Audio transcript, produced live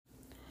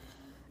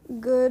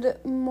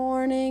Good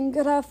morning,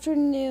 good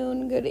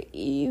afternoon, good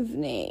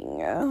evening.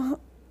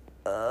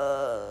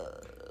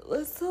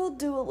 Let's all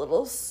do a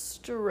little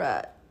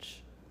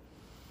stretch.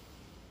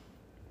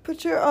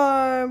 Put your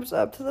arms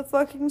up to the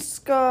fucking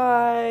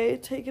sky,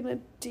 taking a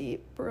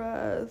deep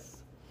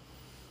breath.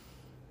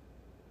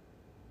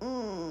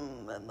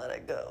 And let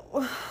it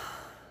go.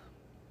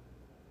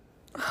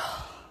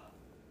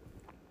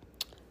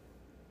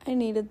 I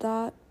needed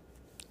that.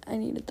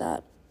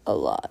 A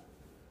lot.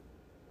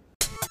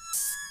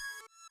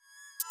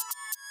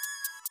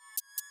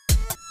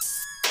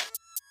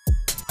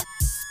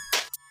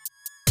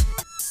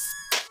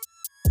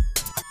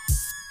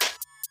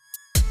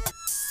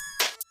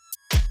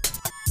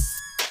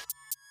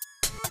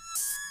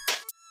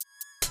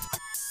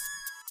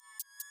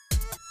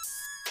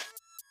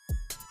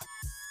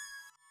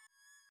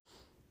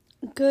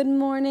 Good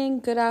morning,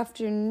 good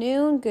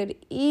afternoon, good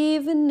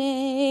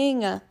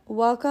evening.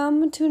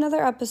 Welcome to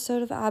another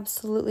episode of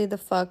Absolutely the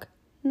Fuck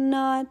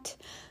Not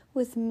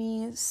with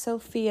me,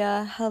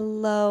 Sophia.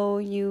 Hello,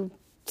 you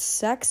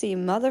sexy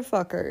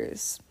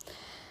motherfuckers.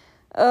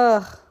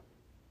 It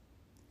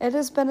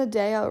has been a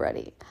day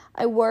already.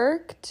 I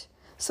worked,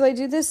 so I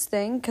do this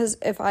thing because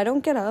if I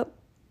don't get up,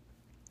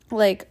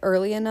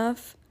 early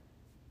enough,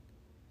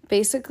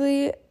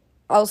 basically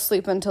I'll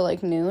sleep until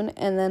noon,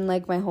 and then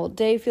my whole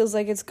day feels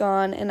like it's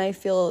gone and I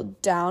feel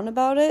down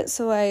about it,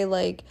 so I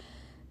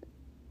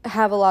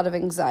have a lot of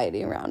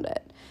anxiety around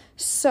it.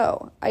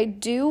 So I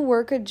do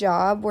work a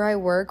job where I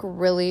work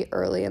really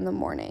early in the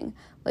morning.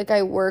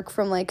 I work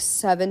from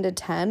 7 to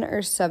 10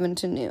 or 7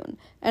 to noon,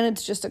 and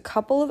it's just a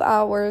couple of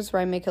hours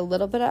where I make a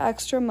little bit of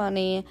extra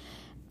money,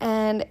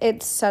 and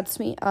it sets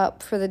me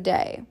up for the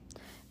day.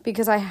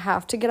 Because I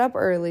have to get up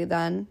early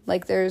then.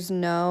 It's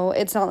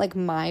not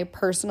my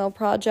personal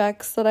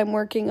projects that I'm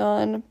working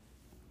on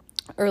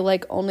or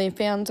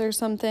OnlyFans or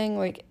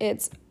something.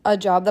 It's a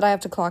job that I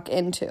have to clock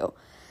into.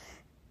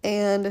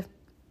 And it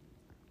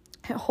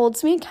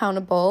holds me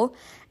accountable,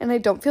 and I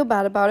don't feel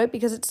bad about it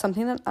because it's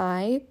something that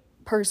I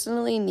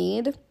personally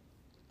need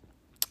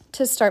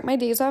to start my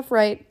days off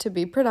right, to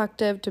be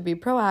productive, to be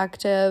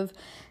proactive,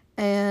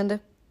 and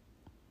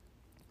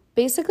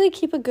basically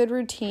keep a good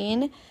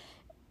routine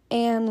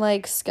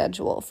and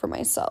schedule for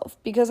myself,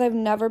 because I've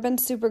never been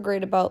super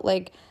great about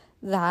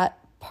that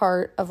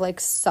part of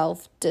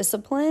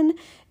self-discipline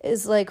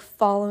is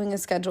following a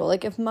schedule.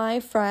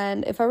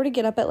 If I were to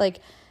get up at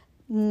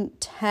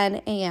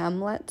 10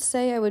 a.m., let's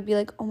say, I would be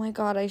oh my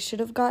God, I should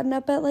have gotten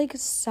up at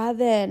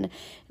 7 and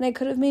I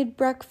could have made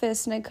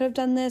breakfast and I could have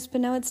done this, but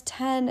now it's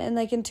 10 and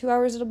in 2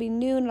 hours it'll be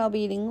noon and I'll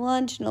be eating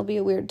lunch and it'll be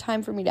a weird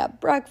time for me to have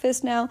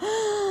breakfast now.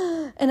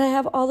 And I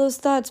have all those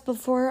thoughts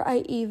before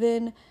I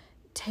even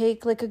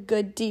take a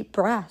good deep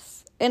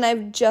breath, and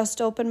I've just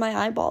opened my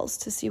eyeballs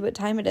to see what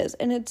time it is,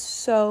 and it's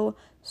so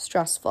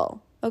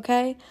stressful.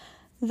 Okay,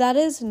 that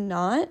is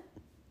not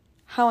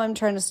how I'm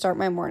trying to start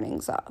my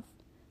mornings off.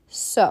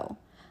 So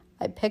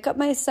I pick up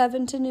my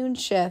 7 to noon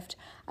shift,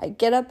 I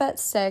get up at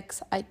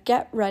 6, I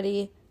get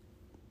ready.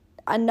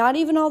 I'm not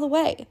even all the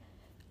way.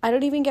 I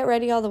don't even get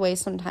ready all the way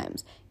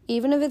sometimes,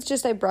 even if it's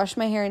just I brush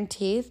my hair and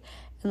teeth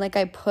and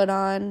I put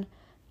on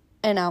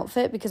an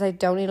outfit because I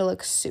don't need to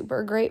look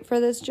super great for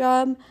this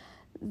job.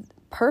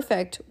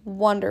 Perfect.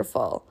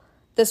 Wonderful.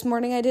 This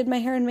morning I did my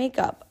hair and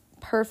makeup.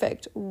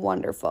 Perfect.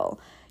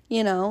 Wonderful.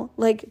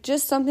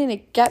 Just something to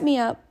get me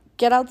up,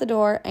 get out the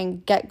door,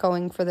 and get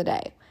going for the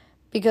day.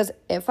 Because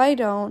if I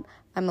don't,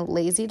 I'm a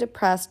lazy,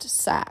 depressed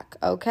sack.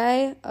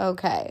 Okay?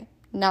 Okay.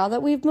 Now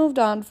that we've moved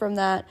on from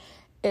that,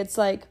 it's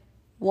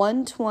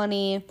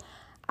 1:20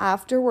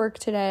 after work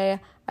today.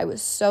 I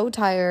was so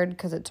tired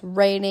because it's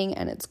raining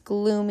and it's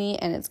gloomy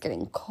and it's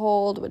getting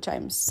cold, which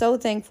I'm so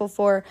thankful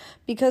for,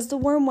 because the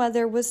warm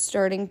weather was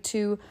starting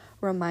to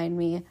remind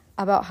me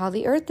about how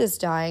the earth is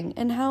dying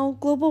and how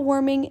global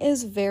warming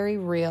is very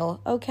real,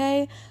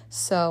 okay?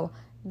 So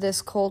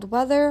this cold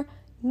weather,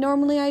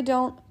 normally I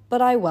don't,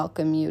 but I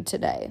welcome you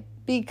today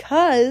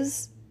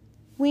because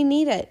we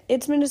need it.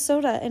 It's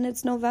Minnesota and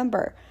it's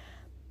November.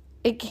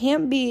 It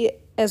can't be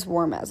as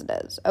warm as it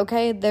is,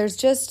 okay? There's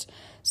just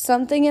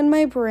something in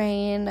my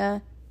brain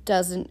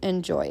doesn't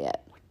enjoy it.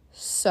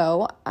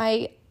 So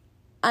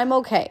I'm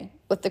okay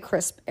with the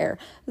crisp air.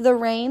 The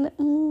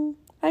rain,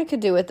 I could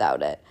do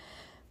without it.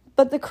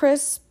 But the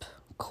crisp,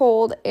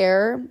 cold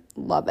air,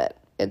 love it.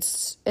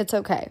 It's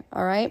okay,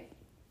 all right?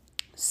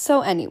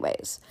 So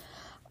anyways,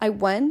 I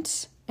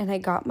went and I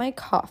got my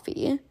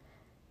coffee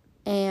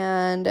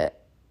and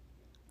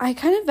I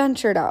kind of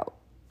ventured out,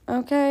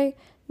 okay?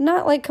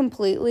 Not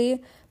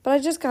completely, but I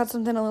just got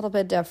something a little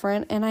bit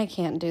different, and I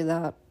can't do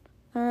that,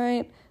 all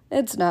right?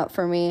 It's not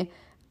for me.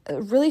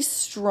 A really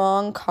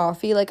strong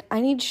coffee, I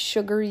need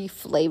sugary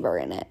flavor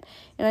in it,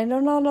 and I know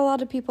not a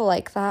lot of people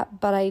like that,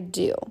 but I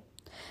do.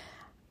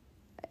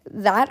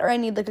 That, or I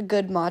need, a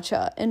good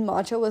matcha, and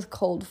matcha with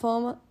cold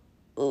foam,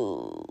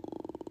 ooh,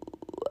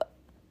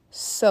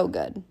 so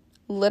good.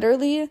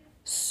 Literally,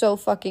 so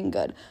fucking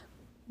good.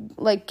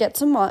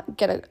 Get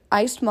an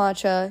iced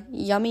matcha,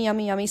 yummy,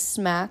 yummy, yummy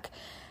smack,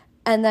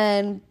 and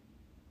then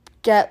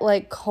get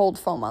like cold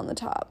foam on the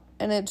top,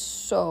 and it's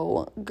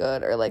so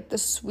good. Or like the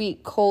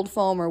sweet cold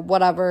foam or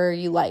whatever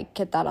you like,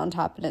 get that on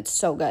top, and it's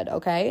so good,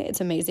 okay?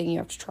 It's amazing. You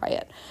have to try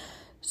it.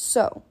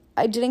 So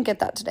I didn't get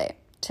that today.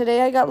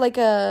 Today I got like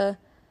a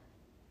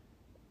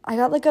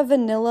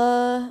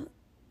vanilla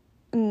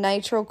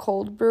nitro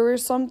cold brew or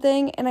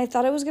something, and I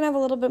thought it was gonna have a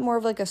little bit more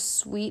of like a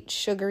sweet,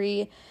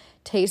 sugary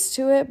taste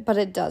to it, but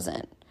it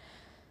doesn't.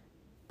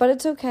 But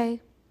it's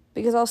okay,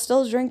 because I'll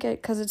still drink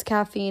it because it's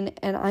caffeine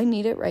and I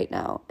need it right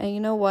now. And you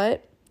know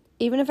what?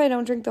 Even if I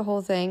don't drink the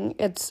whole thing,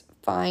 it's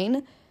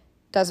fine.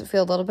 Does it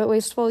feel a little bit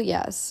wasteful?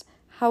 Yes.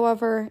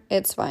 However,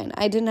 it's fine.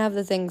 I didn't have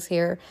the things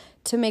here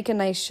to make a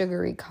nice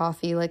sugary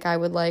coffee like I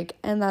would like,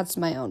 and that's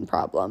my own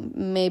problem.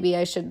 Maybe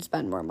I should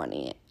spend more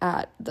money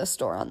at the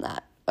store on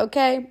that.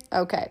 Okay?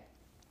 Okay.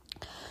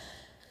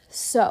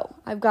 So,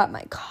 I've got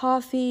my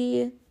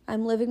coffee.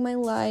 I'm living my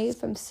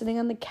life. I'm sitting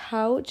on the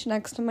couch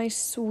next to my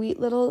sweet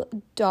little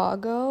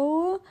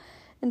doggo,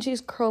 and she's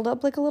curled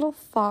up like a little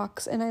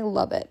fox, and I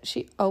love it.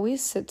 She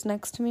always sits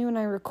next to me when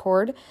I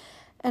record,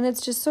 and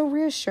it's just so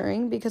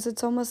reassuring because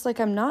it's almost like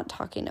I'm not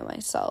talking to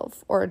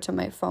myself or to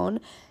my phone.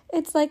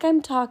 It's like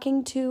I'm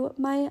talking to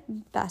my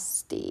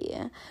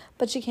bestie,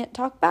 but she can't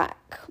talk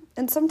back.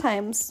 And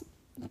sometimes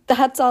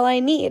that's all I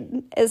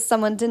need, is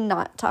someone to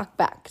not talk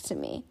back to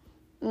me.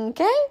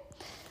 Okay?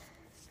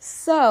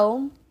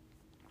 So,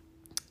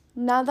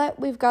 now that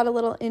we've got a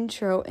little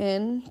intro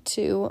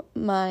into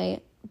my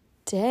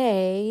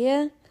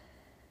day,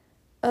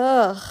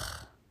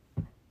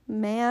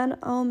 man,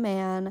 oh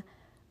man,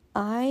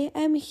 I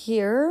am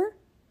here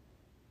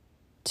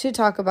to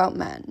talk about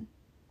men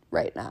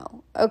right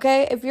now,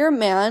 okay? If you're a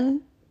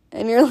man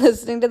and you're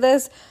listening to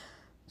this,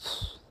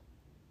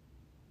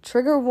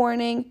 trigger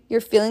warning,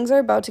 your feelings are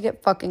about to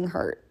get fucking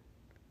hurt,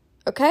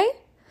 okay?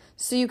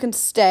 So you can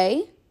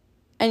stay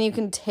and you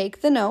can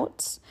take the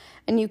notes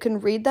and you can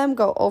read them,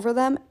 go over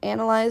them,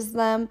 analyze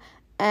them,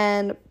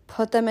 and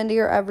put them into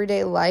your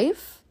everyday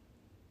life,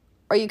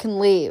 or you can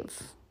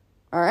leave,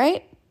 all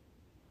right?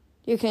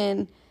 You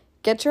can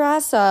get your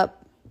ass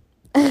up,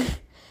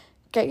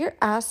 get your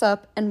ass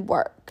up and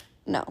work.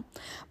 No,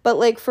 but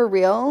like for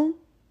real,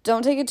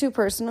 don't take it too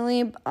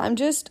personally.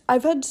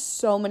 I've had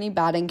so many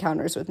bad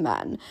encounters with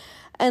men.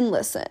 And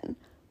listen,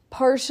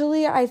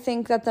 partially I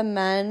think that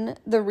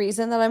the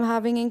reason that I'm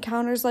having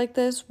encounters like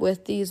this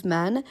with these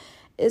men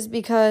is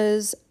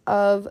because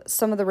of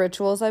some of the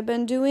rituals I've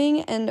been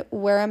doing and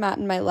where I'm at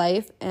in my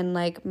life, and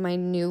like my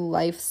new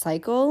life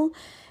cycle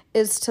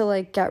is to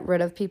like get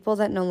rid of people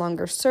that no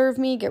longer serve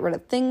me, get rid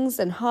of things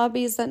and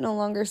hobbies that no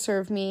longer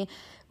serve me.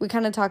 We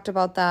kind of talked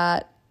about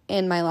that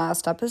in my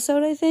last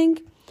episode, I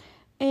think.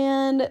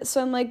 And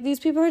so I'm like, these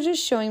people are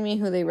just showing me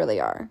who they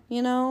really are,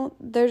 you know?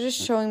 They're just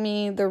showing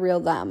me the real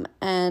them,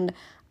 and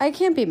I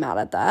can't be mad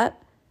at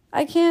that.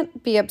 I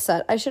can't be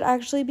upset. I should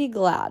actually be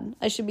glad.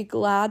 I should be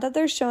glad that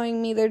they're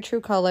showing me their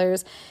true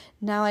colors.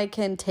 Now I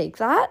can take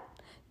that,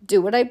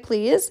 do what I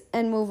please,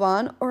 and move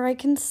on, or I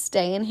can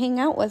stay and hang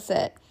out with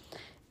it.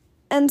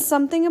 And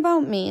something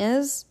about me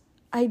is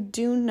I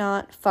do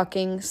not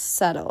fucking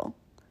settle.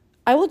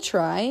 I will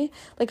try.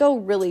 Like, I'll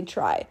really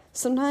try.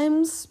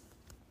 Sometimes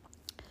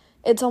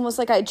it's almost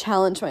like I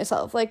challenge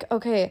myself. Like,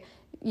 okay,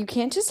 you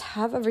can't just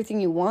have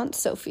everything you want,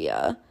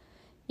 Sophia.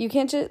 You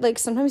can't just, like,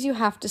 sometimes you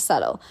have to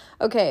settle.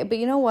 Okay, but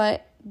you know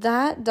what?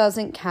 That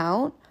doesn't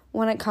count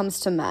when it comes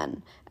to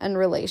men and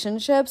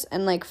relationships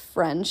and, like,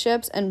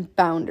 friendships and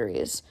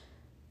boundaries.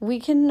 We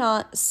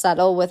cannot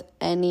settle with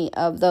any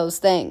of those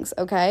things,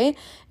 okay?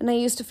 And I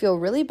used to feel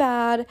really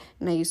bad,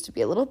 and I used to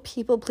be a little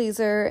people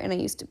pleaser, and I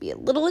used to be a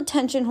little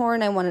attention whore,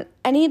 and I wanted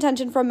any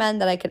attention from men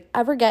that I could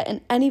ever get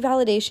and any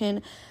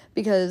validation,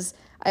 because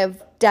I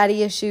have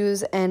daddy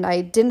issues and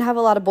I didn't have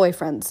a lot of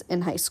boyfriends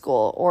in high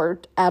school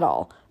or at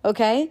all,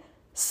 okay?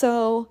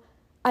 So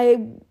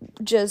I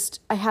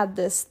had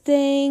this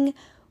thing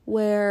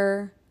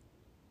where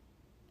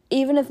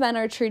even if men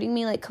are treating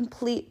me like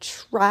complete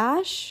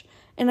trash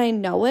and I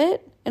know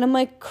it, and I'm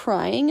like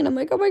crying and I'm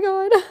like, oh my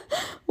God,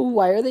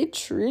 why are they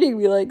treating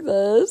me like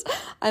this?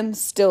 I'm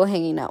still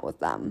hanging out with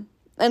them.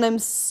 And I'm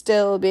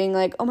still being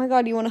like, oh my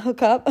God, you want to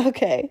hook up?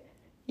 Okay,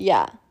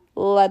 yeah,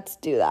 let's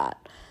do that.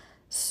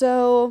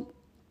 So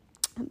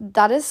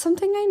that is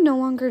something I no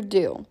longer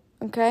do,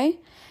 okay?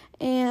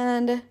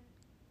 And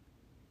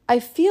I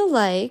feel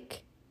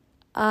like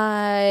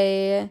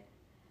I,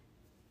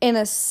 in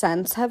a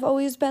sense, have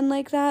always been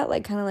like that.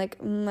 Like, kind of like,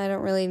 I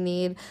don't really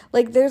need,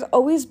 like, there's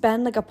always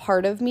been, like, a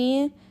part of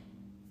me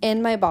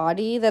in my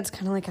body that's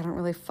kind of like, I don't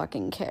really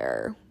fucking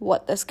care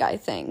what this guy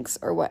thinks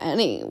or what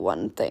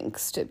anyone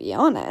thinks, to be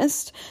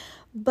honest.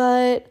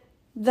 But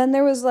then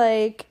there was,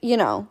 like, you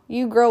know,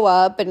 you grow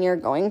up and you're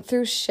going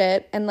through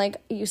shit and,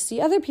 like, you see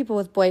other people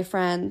with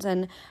boyfriends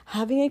and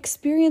having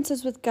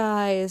experiences with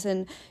guys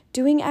and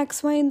doing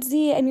X, Y, and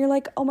Z, and you're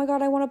like, oh my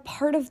God, I want a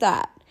part of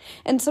that.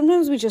 And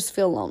sometimes we just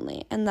feel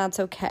lonely, and that's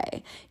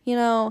okay. You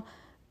know,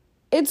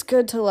 it's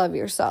good to love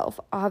yourself,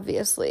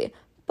 obviously,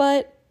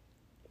 but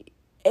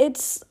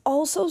it's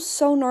also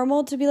so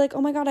normal to be like,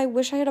 oh my God, I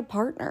wish I had a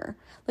partner.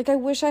 Like, I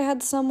wish I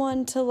had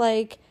someone to,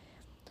 like,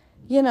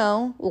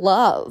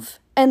 love.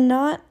 And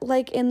not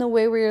like in the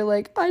way where you're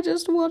like, I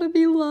just want to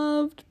be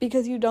loved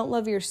because you don't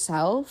love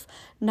yourself.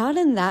 Not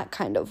in that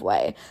kind of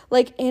way.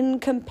 Like in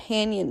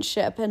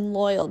companionship and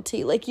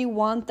loyalty. Like you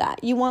want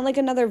that. You want like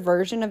another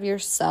version of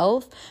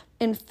yourself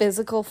in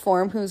physical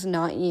form who's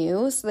not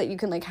you so that you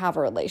can like have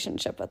a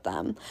relationship with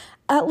them.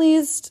 At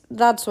least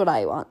that's what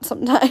I want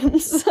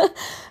sometimes.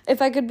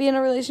 If I could be in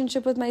a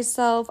relationship with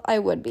myself, I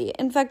would be.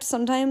 In fact,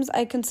 sometimes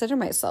I consider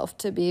myself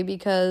to be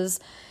because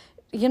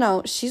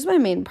she's my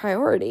main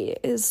priority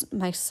is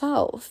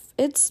myself.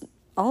 It's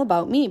all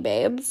about me,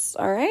 babes.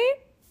 All right?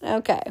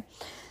 Okay.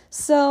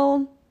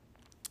 So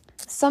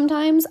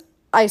sometimes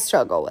I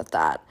struggle with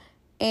that.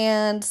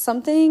 And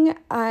something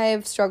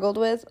I've struggled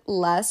with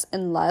less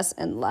and less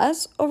and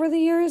less over the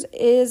years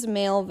is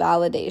male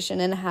validation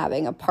and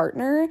having a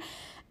partner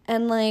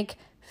and like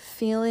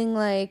feeling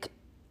like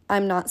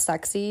I'm not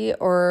sexy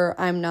or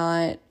I'm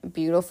not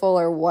beautiful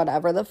or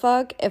whatever the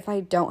fuck if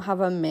I don't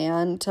have a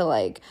man to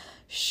like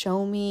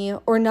show me,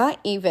 or not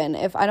even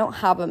if I don't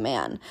have a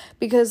man,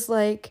 because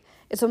like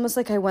it's almost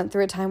like I went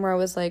through a time where I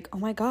was like, oh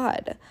my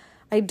God,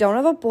 I don't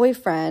have a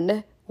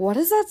boyfriend. What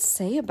does that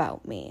say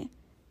about me?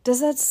 Does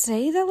that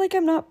say that like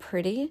I'm not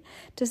pretty?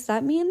 Does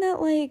that mean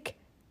that like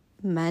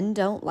men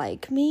don't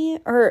like me?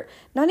 Or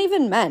not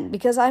even men,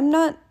 because I'm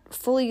not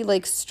fully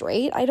like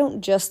straight. I don't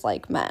just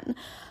like men.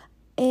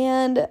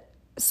 And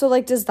so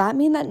like, does that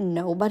mean that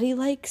nobody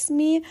likes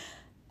me?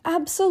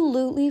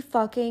 Absolutely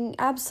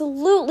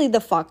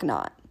the fuck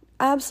not.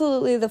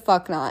 Absolutely the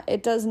fuck not.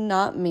 It does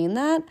not mean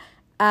that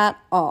at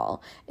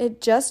all. It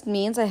just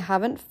means I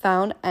haven't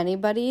found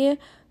anybody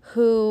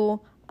who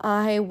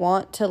I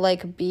want to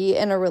like be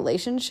in a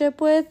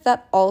relationship with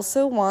that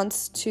also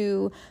wants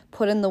to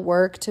put in the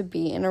work to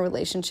be in a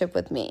relationship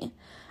with me.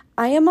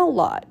 I am a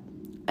lot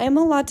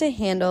to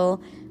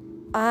handle.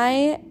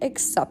 I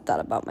accept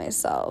that about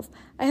myself.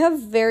 I have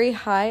very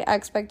high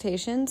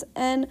expectations,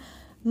 and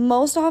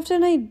most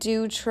often I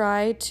do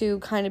try to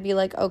kind of be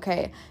like,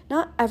 okay,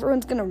 not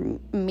everyone's going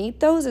to meet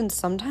those, and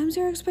sometimes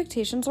your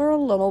expectations are a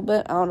little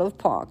bit out of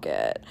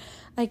pocket.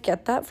 I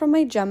get that from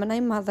my Gemini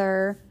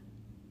mother.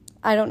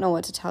 I don't know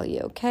what to tell you,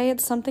 okay?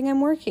 It's something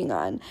I'm working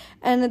on.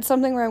 And it's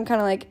something where I'm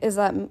kind of like, is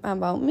that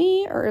about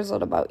me or is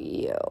it about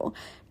you?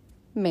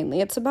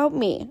 Mainly it's about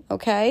me,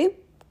 okay?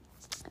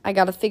 I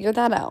got to figure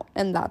that out,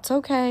 and that's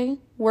okay.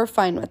 We're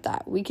fine with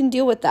that. We can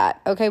deal with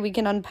that, okay? We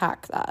can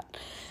unpack that.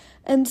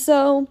 And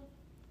so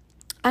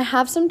I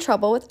have some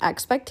trouble with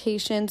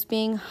expectations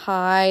being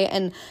high,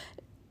 and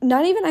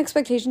not even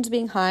expectations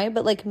being high,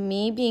 but like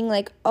me being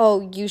like,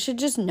 oh, you should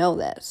just know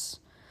this.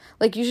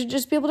 Like you should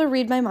just be able to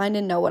read my mind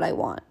and know what I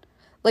want.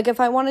 Like if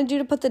I wanted you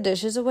to put the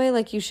dishes away,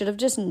 like you should have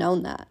just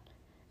known that.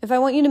 If I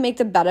want you to make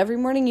the bed every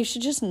morning, you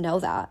should just know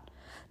that.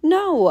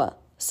 No,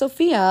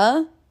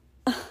 Sophia,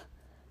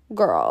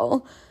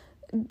 girl,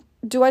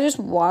 do I just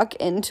walk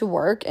into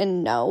work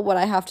and know what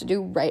I have to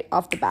do right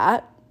off the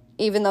bat?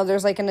 Even though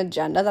there's like an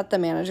agenda that the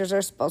managers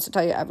are supposed to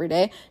tell you every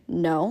day?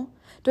 No.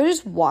 Do I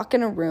just walk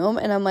in a room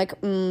and I'm like,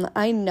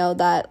 I know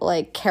that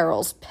like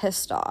Carol's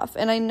pissed off.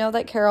 And I know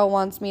that Carol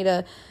wants me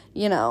to,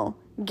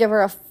 give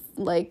her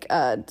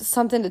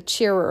something to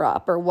cheer her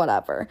up or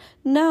whatever.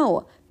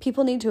 No.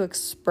 People need to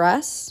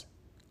express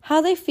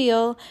how they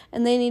feel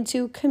and they need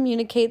to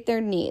communicate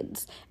their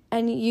needs.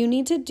 And you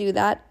need to do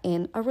that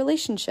in a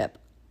relationship.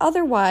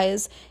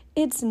 Otherwise,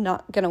 it's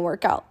not going to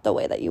work out the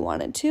way that you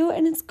want it to,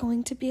 and it's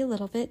going to be a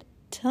little bit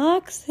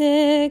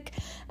toxic,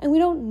 and we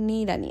don't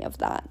need any of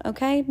that,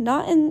 okay?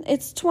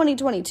 It's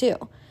 2022,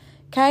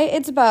 okay?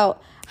 It's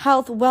about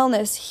health,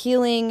 wellness,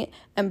 healing,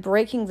 and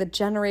breaking the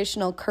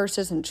generational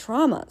curses and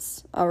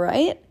traumas, all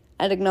right?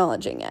 And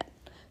acknowledging it.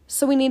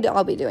 So we need to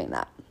all be doing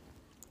that.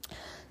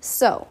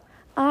 So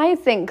I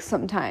think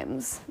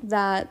sometimes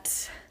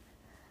that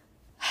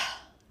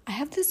I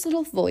have this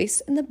little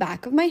voice in the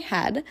back of my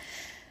head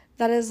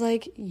that is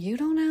like, you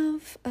don't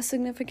have a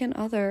significant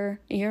other.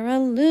 You're a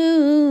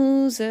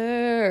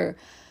loser.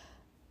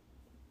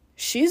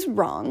 She's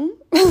wrong.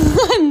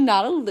 I'm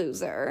not a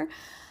loser.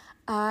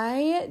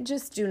 I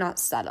just do not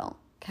settle,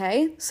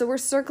 okay? So we're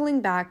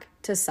circling back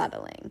to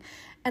settling.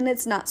 And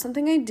it's not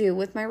something I do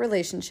with my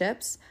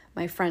relationships,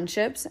 my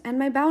friendships, and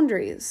my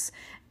boundaries.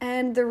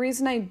 And the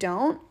reason I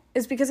don't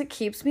is because it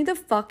keeps me the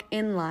fuck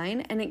in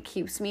line and it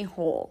keeps me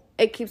whole.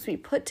 It keeps me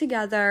put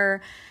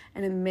together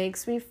and it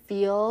makes me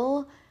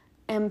feel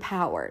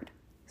empowered.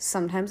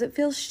 Sometimes it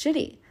feels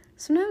shitty.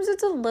 Sometimes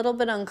it's a little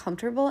bit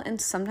uncomfortable, and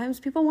sometimes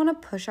people want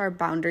to push our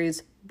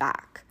boundaries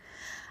back.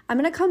 I'm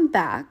going to come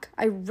back.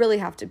 I really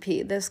have to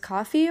pee. This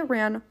coffee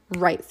ran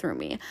right through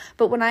me.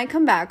 But when I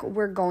come back,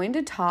 we're going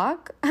to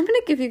talk. I'm going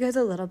to give you guys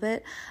a little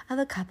bit of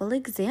a couple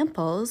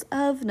examples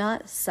of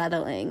not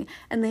settling.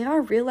 And they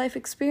are real life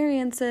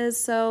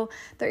experiences. So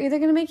they're either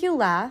going to make you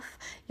laugh.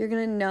 You're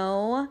going to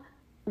know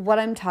what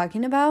I'm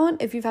talking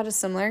about if you've had a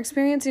similar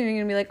experience, and you're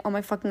going to be like, oh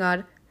my fucking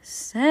God,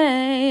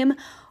 same.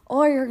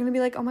 Or you're going to be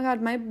like, oh my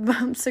God, my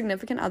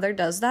significant other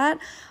does that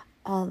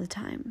all the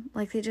time.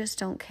 Like they just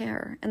don't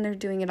care and they're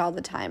doing it all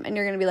the time. And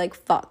you're going to be like,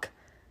 fuck.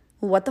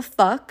 What the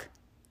fuck?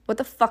 What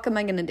the fuck am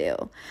I going to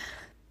do?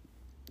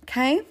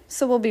 Okay,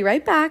 so we'll be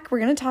right back. We're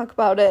going to talk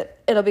about it.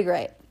 It'll be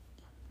great.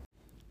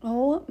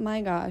 Oh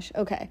my gosh.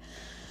 Okay.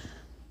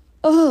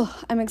 Oh,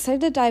 I'm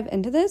excited to dive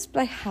into this, but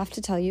I have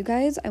to tell you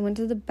guys, I went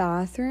to the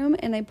bathroom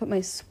and I put my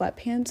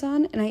sweatpants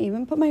on, and I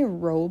even put my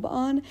robe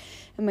on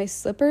and my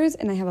slippers,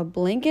 and I have a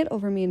blanket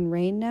over me in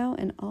rain now,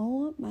 and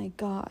oh my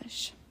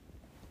gosh.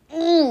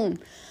 I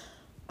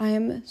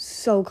am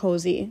so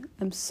cozy.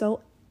 I'm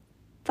so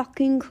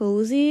fucking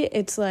cozy.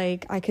 It's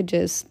like I could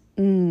just,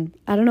 I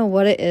don't know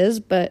what it is,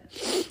 but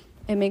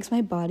it makes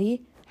my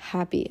body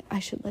happy. I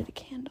should light a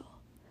candle.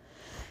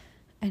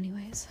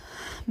 Anyways,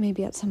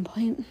 maybe at some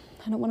point.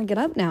 I don't want to get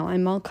up now.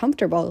 I'm all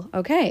comfortable.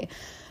 Okay.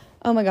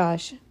 Oh my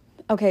gosh.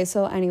 Okay,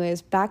 so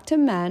anyways, back to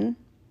men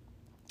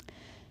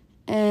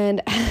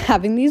and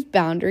having these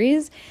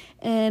boundaries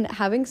and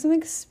having some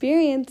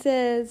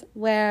experiences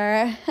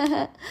where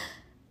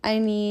I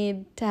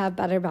need to have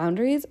better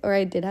boundaries, or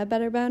I did have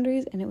better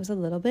boundaries, and it was a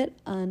little bit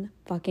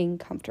unfucking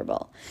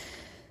comfortable.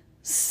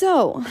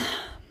 So,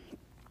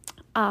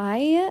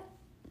 I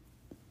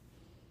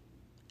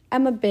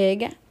am a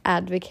big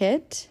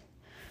advocate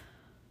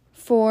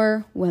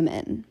for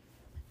women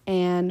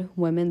and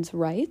women's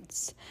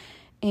rights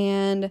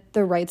and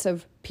the rights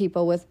of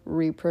people with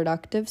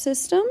reproductive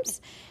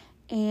systems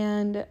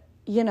and,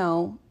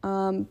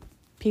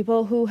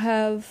 people who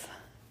have,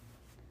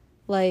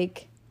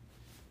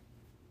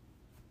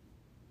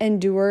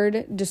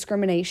 endured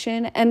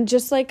discrimination, and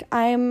just,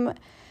 I am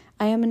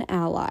an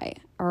ally,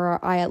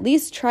 or I at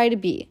least try to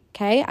be,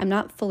 okay? I'm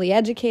not fully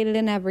educated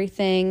in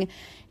everything,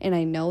 and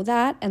I know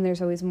that, and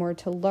there's always more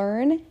to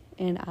learn,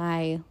 and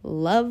I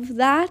love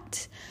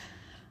that.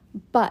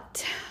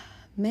 But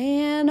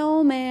man,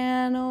 oh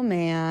man, oh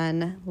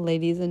man,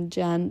 ladies and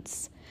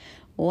gents,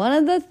 one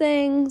of the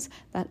things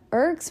that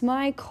irks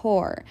my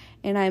core,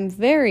 and I'm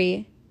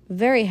very,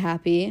 very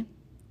happy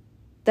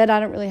that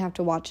I don't really have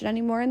to watch it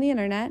anymore on the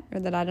internet, or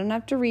that I don't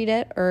have to read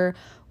it, or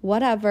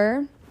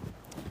whatever.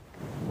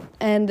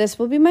 And this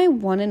will be my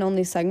one and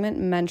only segment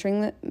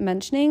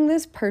mentioning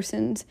this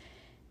person's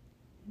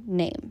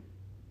name.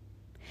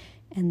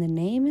 And the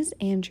name is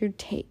Andrew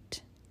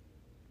Tate.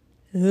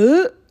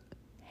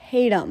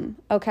 Hate him,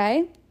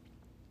 okay?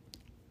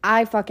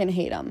 I fucking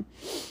hate him.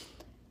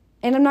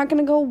 And I'm not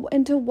going to go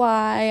into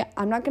why.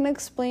 I'm not going to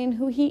explain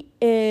who he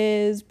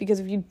is, because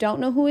if you don't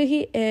know who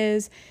he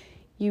is,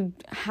 you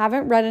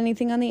haven't read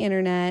anything on the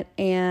internet,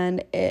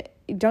 and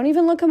don't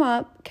even look him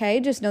up, okay?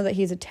 Just know that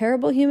he's a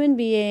terrible human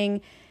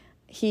being.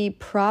 He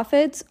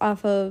profits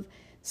off of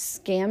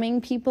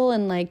scamming people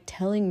and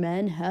telling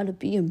men how to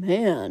be a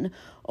man,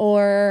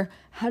 or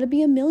how to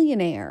be a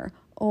millionaire,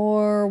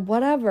 or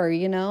whatever,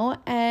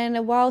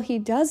 And while he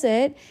does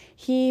it,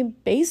 he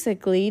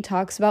basically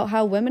talks about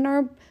how women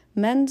are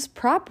men's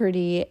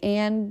property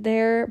and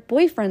their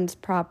boyfriend's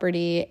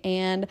property.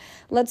 And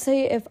let's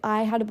say if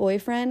I had a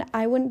boyfriend,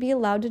 I wouldn't be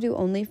allowed to do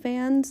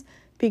OnlyFans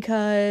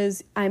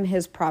because I'm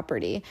his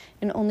property,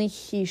 and only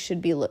he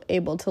should be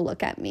able to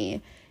look at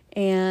me.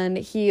 And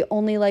he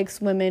only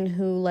likes women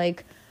who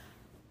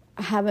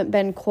haven't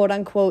been quote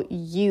unquote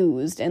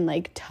used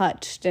and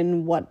touched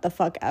and what the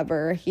fuck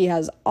ever. He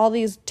has all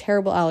these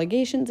terrible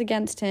allegations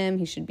against him.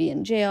 He should be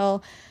in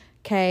jail.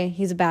 Okay,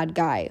 he's a bad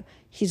guy.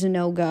 He's a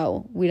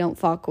no-go. We don't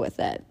fuck with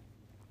it.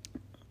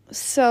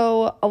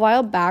 So a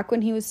while back,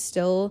 when he was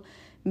still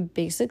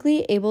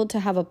basically able to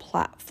have a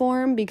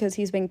platform, because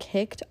he's been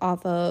kicked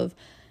off of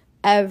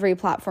every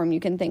platform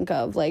you can think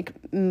of,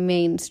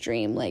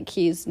 mainstream.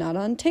 He's not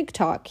on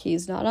TikTok.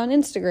 He's not on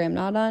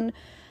Instagram.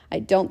 I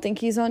don't think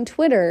he's on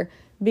Twitter,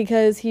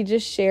 because he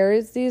just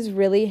shares these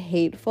really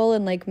hateful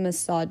and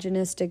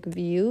misogynistic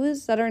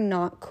views that are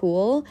not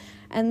cool.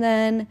 And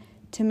then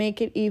to make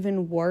it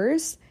even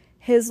worse,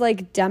 his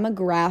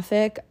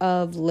demographic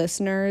of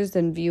listeners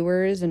and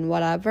viewers and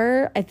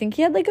whatever, I think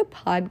he had a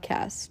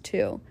podcast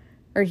too,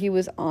 or he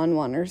was on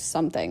one or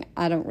something.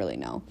 I don't really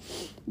know.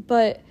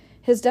 But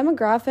his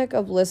demographic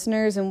of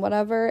listeners and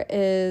whatever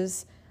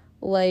is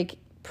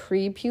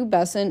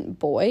prepubescent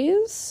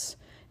boys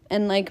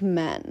and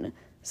men.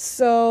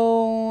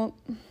 So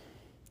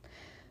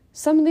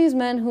some of these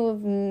men who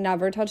have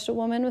never touched a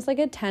woman with a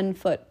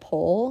 10-foot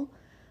pole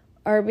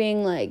are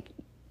being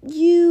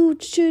you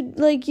should,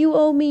 you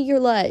owe me your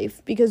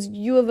life because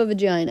you have a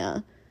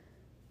vagina.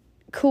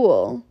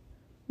 Cool.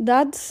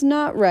 That's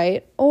not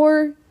right.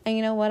 Or, and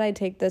you know what, I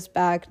take this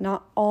back.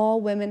 Not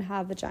all women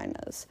have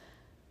vaginas.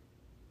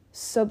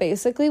 So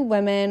basically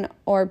women,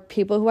 or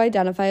people who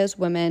identify as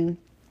women,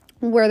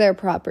 we're their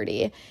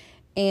property.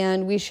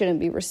 And we shouldn't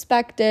be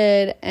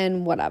respected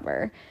and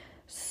whatever.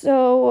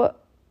 So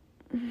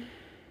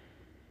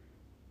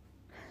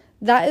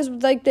that is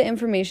the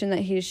information that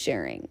he's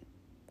sharing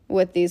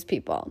with these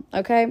people,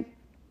 okay?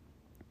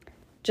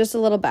 Just a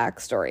little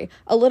backstory.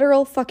 A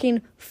literal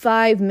fucking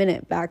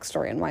 5-minute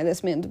backstory on why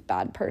this man's a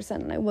bad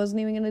person. And I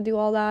wasn't even going to do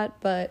all that,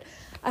 but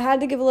I had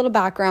to give a little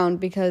background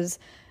because,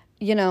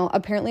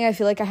 apparently I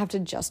feel I have to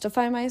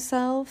justify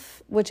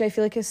myself, which I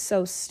feel is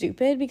so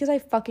stupid because I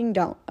fucking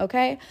don't,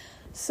 okay?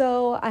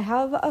 So I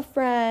have a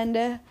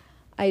friend,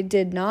 I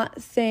did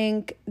not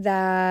think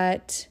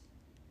that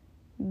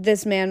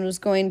this man was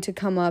going to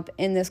come up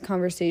in this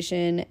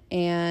conversation,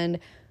 and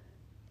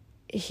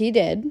he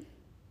did.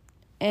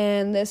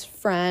 And this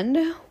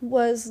friend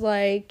was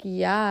like,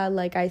 yeah,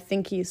 like, I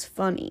think he's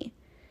funny.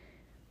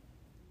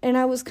 And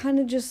I was kind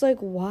of just like,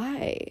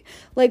 why?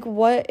 Like,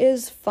 what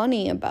is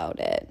funny about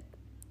it?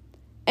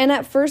 And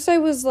at first I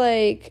was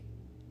like,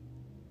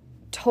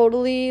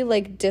 totally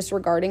like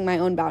disregarding my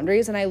own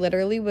boundaries. And I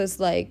literally was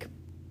like,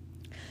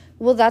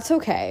 well, that's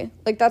okay.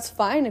 Like, that's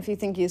fine if you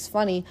think he's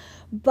funny.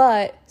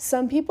 But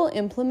some people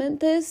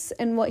implement this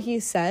and what he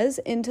says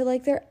into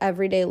like their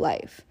everyday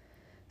life.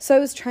 So I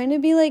was trying to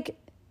be like,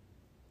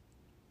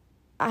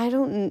 I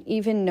don't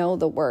even know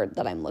the word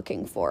that I'm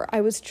looking for.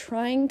 I was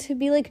trying to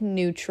be like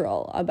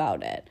neutral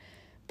about it.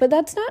 But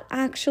that's not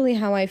actually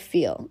how I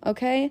feel,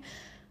 okay?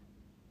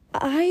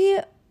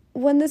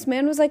 When this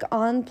man was like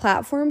on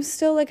platforms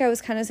still, like I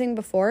was kind of saying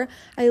before,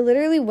 I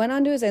literally went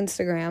onto his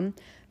Instagram,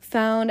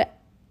 found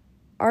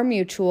our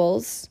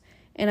mutuals,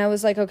 and I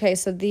was like, okay,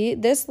 so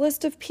this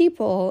list of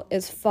people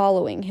is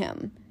following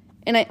him.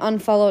 And I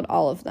unfollowed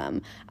all of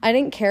them. I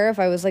didn't care if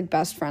I was like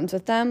best friends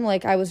with them.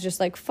 Like, I was just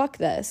like, fuck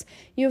this.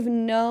 You have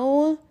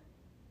no,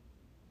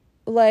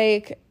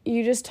 like,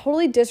 you just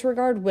totally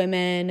disregard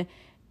women.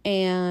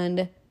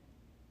 And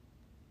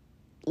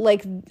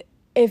like,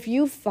 if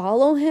you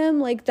follow him,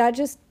 like, that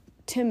just,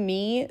 to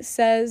me,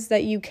 says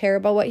that you care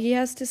about what he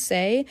has to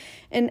say.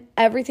 And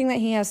everything that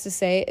he has to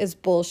say is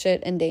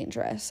bullshit and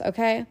dangerous,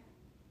 okay?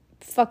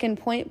 Fucking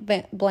point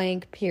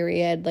blank,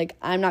 period. Like,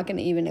 I'm not going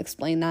to even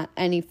explain that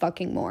any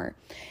fucking more.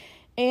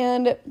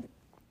 And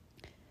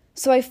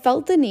so I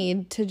felt the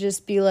need to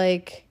just be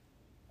like,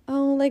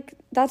 oh, like,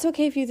 that's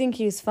okay if you think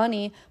he's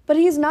funny, but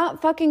he's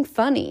not fucking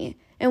funny.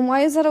 And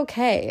why is that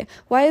okay?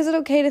 Why is it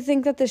okay to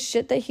think that the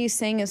shit that he's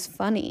saying is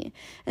funny?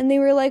 And they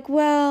were like,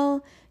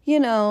 well, you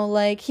know,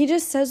 like, he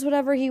just says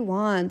whatever he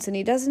wants and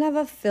he doesn't have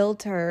a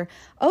filter.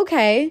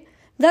 Okay,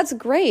 that's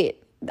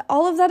great.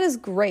 All of that is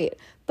great.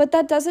 But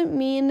that doesn't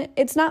mean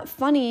it's not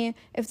funny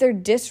if they're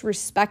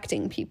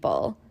disrespecting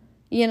people,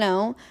 you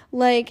know?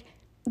 Like,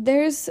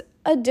 there's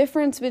a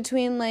difference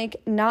between,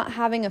 like, not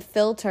having a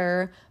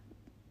filter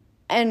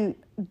and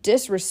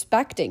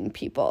disrespecting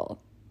people.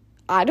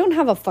 I don't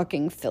have a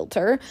fucking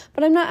filter,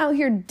 but I'm not out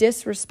here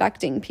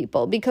disrespecting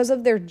people because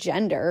of their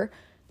gender.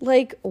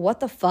 Like,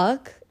 what the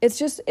fuck?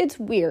 It's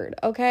weird,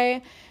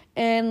 okay?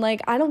 And,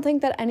 like, I don't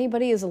think that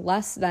anybody is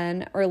less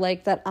than, or,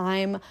 like, that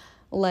I'm,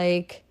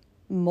 like,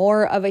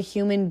 more of a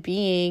human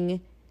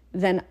being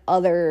than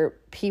other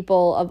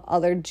people of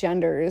other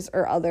genders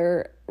or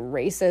other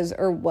races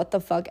or what the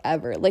fuck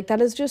ever. Like,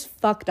 that is just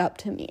fucked up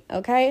to me,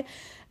 okay?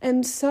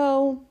 And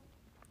so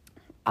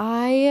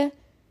I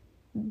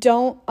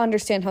don't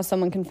understand how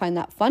someone can find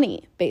that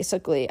funny,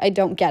 basically. I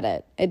don't get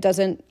it. I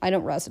don't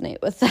resonate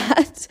with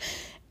that.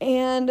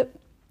 And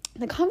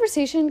the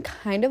conversation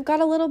kind of got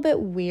a little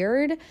bit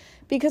weird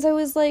because I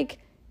was like,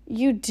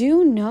 you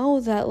do know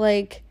that,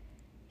 like,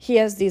 he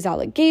has these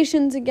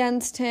allegations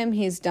against him.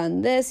 He's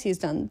done this. He's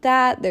done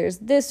that. There's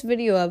this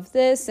video of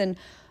this and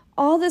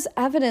all this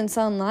evidence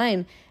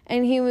online.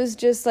 And he was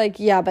just like,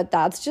 yeah, but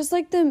that's just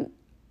like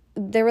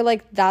they were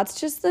like, that's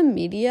just the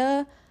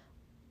media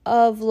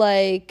of,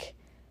 like,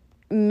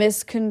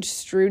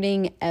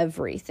 misconstruing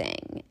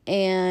everything.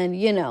 And,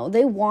 you know,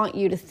 they want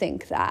you to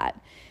think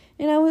that.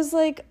 And I was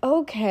like,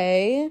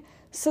 okay.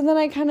 So then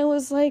I kind of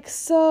was like,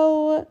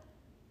 so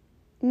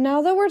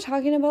now that we're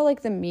talking about,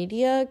 like, the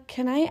media,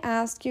 can I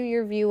ask you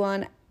your view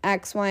on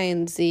X, Y,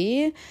 and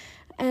Z?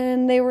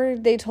 And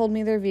they told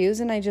me their views,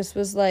 and I just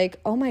was like,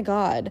 oh my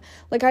God.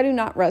 Like, I do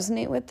not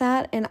resonate with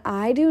that, and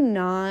I do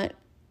not,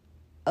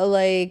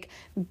 like,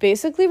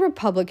 basically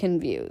Republican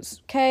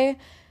views, okay?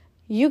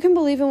 You can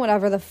believe in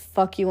whatever the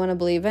fuck you want to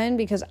believe in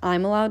because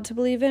I'm allowed to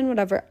believe in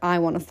whatever I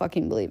want to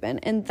fucking believe in.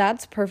 And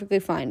that's perfectly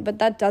fine. But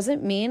that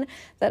doesn't mean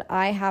that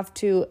I have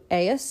to,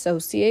 A,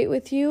 associate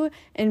with you,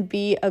 and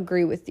B,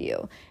 agree with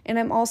you. And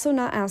I'm also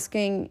not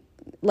asking,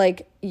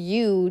 like,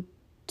 you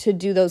to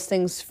do those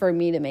things for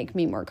me to make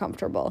me more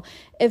comfortable.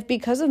 If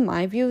because of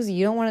my views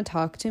you don't want to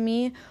talk to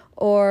me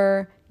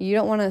or you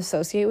don't want to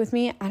associate with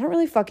me, I don't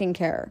really fucking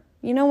care.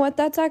 You know what?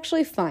 That's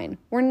actually fine.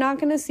 We're not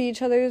going to see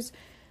each other's,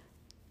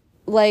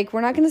 like,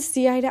 we're not going to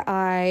see eye to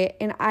eye,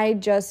 and I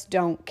just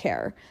don't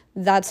care.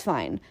 That's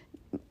fine.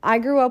 I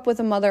grew up with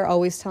a mother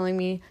always telling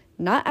me,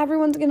 not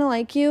everyone's going to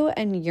like you,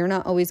 and you're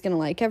not always going to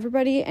like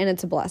everybody, and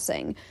it's a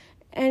blessing.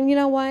 And you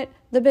know what?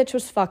 The bitch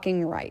was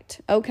fucking right,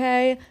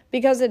 okay?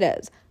 Because it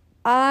is.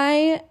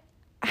 I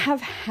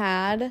have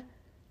had,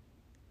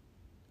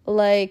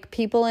 like,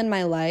 people in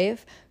my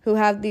life who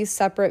have these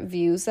separate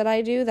views that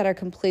I do that are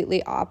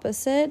completely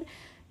opposite,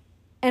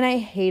 and I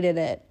hated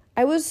it.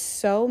 I was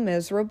so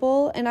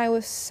miserable, and I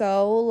was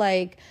so,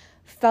 like,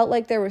 felt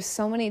like there were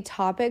so many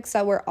topics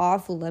that were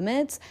off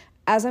limits,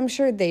 as I'm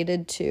sure they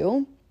did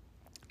too.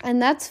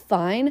 And that's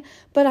fine,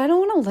 but I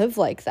don't want to live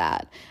like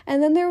that.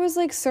 And then there was,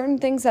 like, certain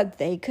things that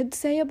they could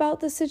say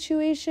about the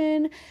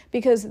situation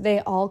because they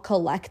all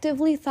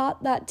collectively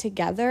thought that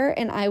together,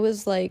 and I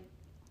was like,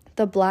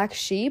 the black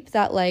sheep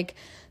that like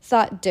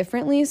thought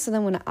differently. So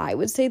then when I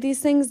would say these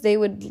things, they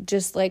would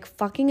just like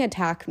fucking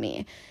attack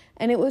me.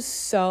 And it was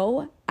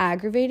so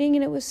aggravating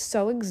and it was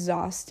so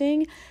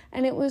exhausting.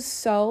 And it was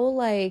so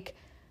like,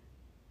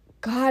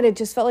 God, it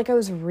just felt like I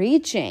was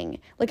reaching.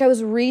 Like I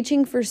was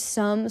reaching for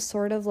some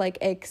sort of like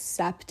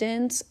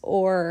acceptance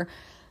or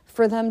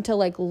for them to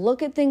like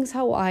look at things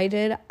how I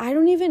did. I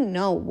don't even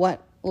know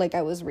what like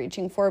I was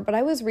reaching for, but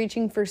I was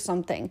reaching for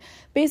something.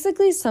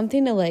 Basically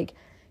something to like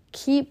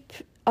keep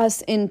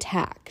us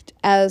intact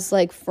as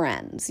like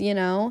friends, you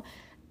know?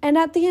 And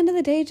at the end of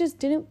the day, it just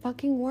didn't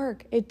fucking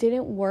work. It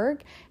didn't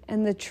work.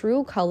 And the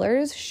true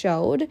colors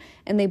showed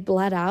and they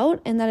bled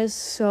out. And that is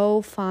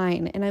so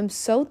fine. And I'm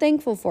so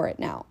thankful for it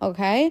now.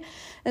 Okay.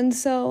 And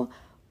so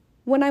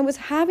when I was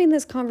having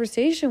this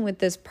conversation with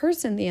this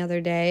person the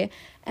other day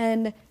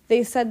and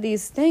they said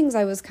these things,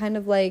 I was kind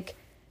of like,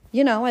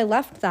 you know, I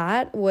left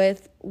that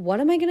with, what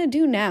am I going to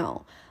do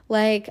now?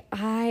 Like,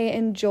 I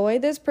enjoy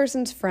this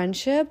person's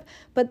friendship,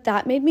 but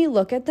that made me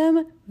look at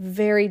them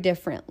very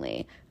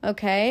differently,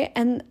 okay?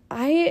 And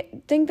I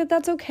think that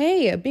that's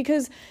okay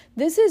because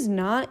this is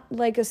not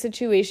like a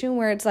situation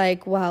where it's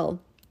like,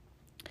 well,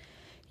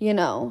 you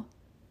know,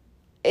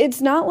 it's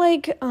not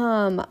like,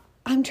 I'm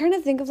trying to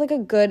think of like a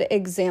good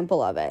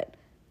example of it.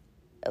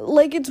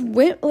 Like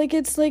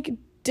it's like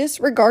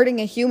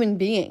disregarding a human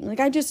being. Like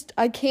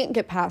I can't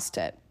get past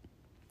it.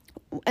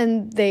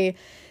 And they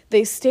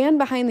stand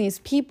behind these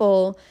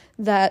people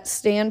that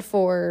stand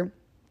for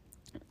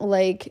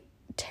like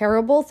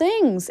terrible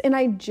things and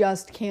I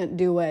just can't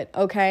do it,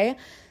 okay?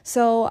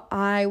 So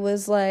I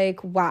was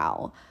like,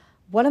 wow,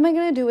 what am I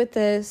going to do with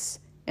this?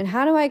 And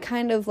how do I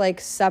kind of like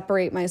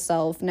separate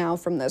myself now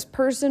from this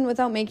person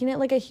without making it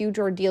like a huge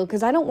ordeal?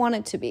 Because I don't want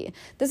it to be.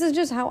 This is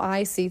just how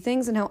I see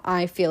things and how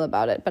I feel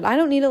about it. But I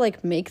don't need to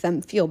like make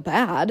them feel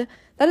bad.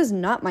 That is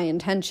not my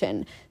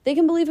intention. They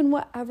can believe in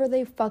whatever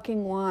they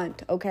fucking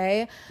want,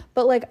 okay?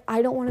 But like,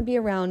 I don't want to be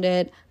around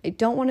it. I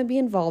don't want to be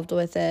involved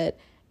with it.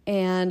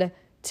 And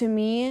to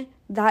me,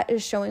 that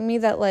is showing me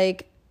that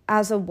like,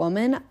 as a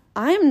woman,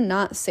 I'm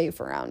not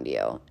safe around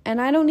you. And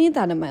I don't need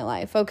that in my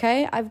life,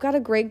 okay? I've got a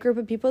great group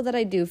of people that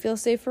I do feel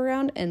safe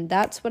around, and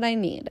that's what I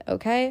need,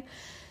 okay?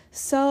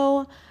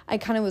 So I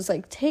kind of was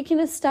like taking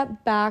a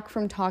step back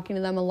from talking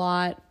to them a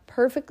lot,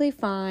 perfectly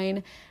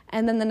fine.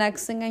 And then the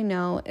next thing I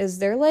know is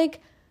they're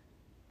like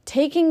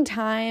taking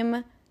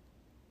time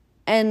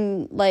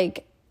and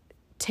like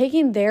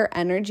taking their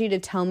energy to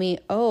tell me,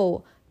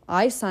 oh,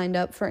 I signed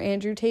up for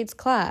Andrew Tate's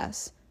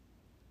class.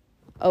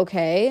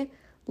 Okay,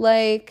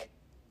 like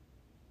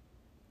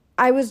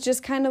I was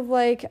just kind of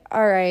like,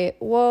 all right,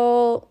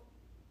 well,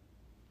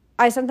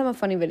 I sent them a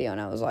funny video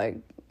and I was like,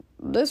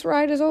 this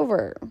ride is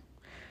over.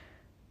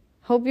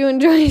 Hope you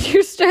enjoyed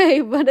your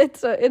stay, but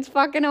it's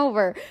fucking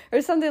over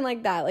or something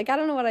like that. Like, I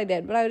don't know what I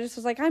did, but I was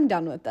just like, I'm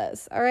done with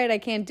this. All right, I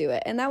can't do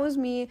it. And that was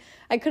me.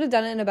 I could have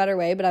done it in a better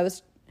way, but I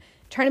was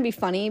trying to be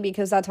funny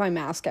because that's how I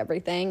mask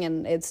everything.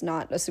 And it's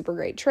not a super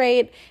great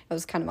trait. It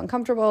was kind of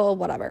uncomfortable,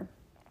 whatever.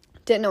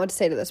 Didn't know what to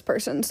say to this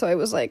person. So I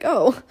was like,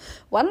 oh,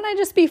 why don't I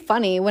just be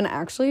funny when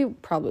actually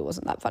probably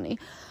wasn't that funny.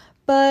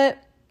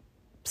 But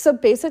so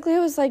basically I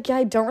was like, yeah,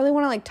 I don't really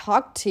want to like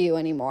talk to you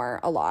anymore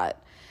a lot.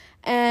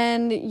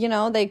 And, you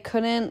know, they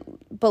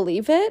couldn't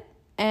believe it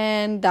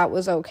and that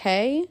was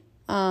okay.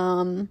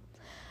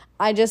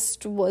 I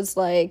just was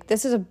like,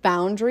 this is a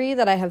boundary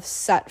that I have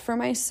set for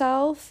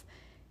myself.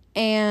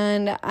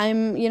 And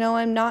I'm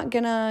not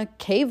going to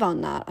cave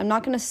on that. I'm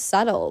not going to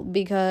settle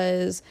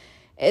because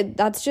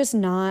that's just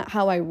not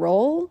how I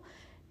roll.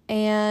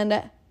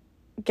 And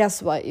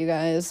guess what, you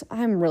guys?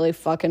 I'm really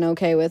fucking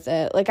okay with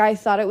it. Like, I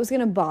thought it was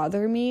going to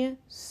bother me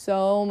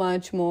so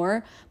much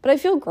more, but I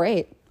feel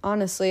great.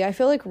 Honestly, I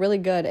feel like really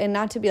good. And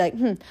not to be like,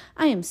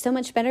 I am so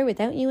much better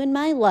without you in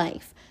my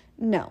life.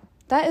 No,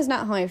 that is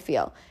not how I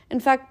feel. In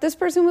fact, this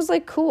person was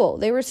like cool.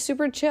 They were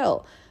super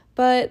chill.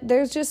 But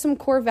there's just some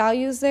core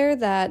values there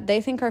that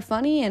they think are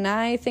funny and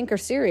I think are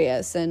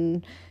serious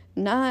and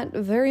not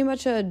very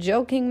much a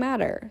joking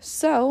matter.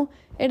 So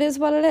it is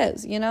what it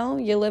is, you know?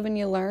 You live and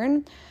you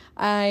learn.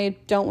 I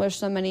don't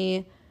wish them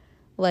any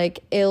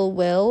like ill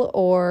will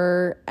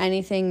or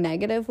anything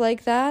negative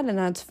like that, and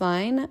that's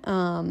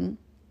fine.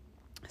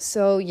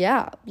 So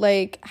yeah,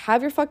 like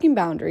have your fucking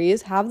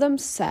boundaries, have them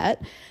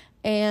set,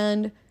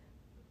 and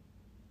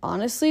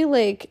honestly,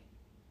 like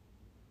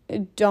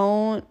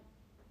don't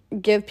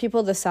give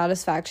people the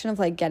satisfaction of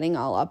like getting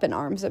all up in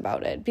arms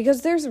about it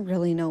because there's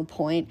really no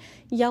point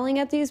yelling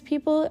at these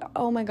people.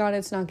 Oh my God,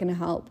 it's not going to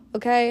help.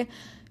 Okay.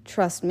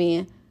 Trust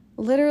me,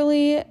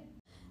 literally.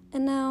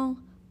 And now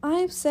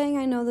I'm saying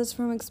I know this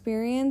from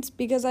experience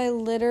because I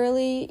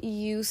literally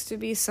used to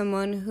be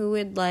someone who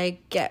would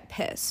like get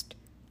pissed.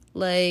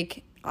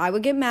 Like I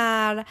would get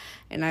mad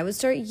and I would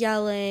start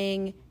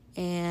yelling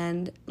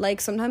and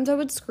like sometimes I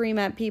would scream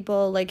at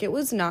people. Like it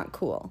was not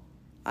cool.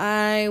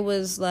 I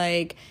was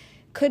like,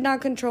 could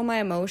not control my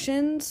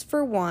emotions,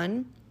 for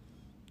one,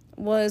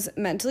 was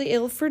mentally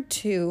ill, for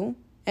two,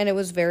 and it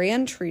was very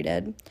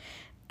untreated,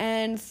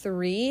 and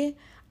three,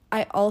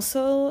 I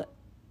also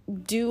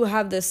do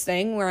have this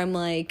thing where I'm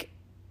like,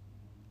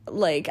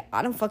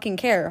 I don't fucking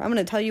care. I'm going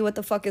to tell you what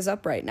the fuck is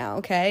up right now,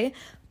 okay?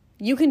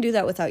 You can do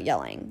that without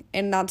yelling.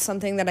 And that's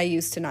something that I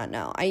used to not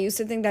know. I used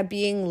to think that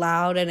being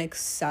loud and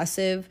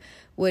excessive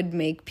would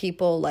make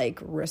people, like,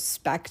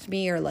 respect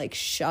me or, like,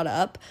 shut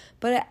up.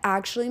 But it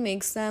actually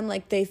makes them,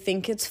 like, they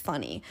think it's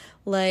funny.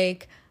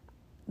 Like,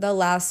 the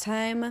last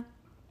time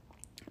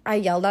I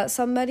yelled at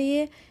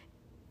somebody,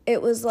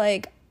 it was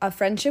like a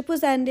friendship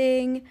was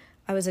ending.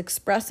 I was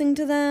expressing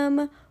to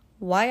them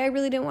why I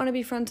really didn't want to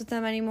be friends with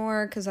them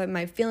anymore because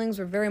my feelings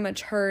were very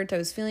much hurt. I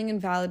was feeling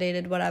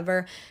invalidated,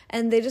 whatever.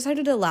 And they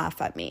decided to laugh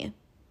at me.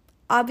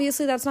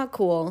 Obviously, that's not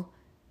cool.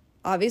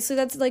 Obviously,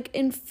 that's, like,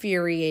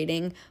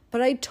 infuriating.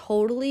 But I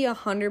totally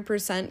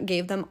 100%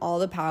 gave them all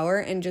the power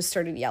and just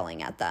started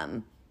yelling at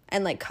them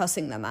and, like,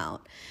 cussing them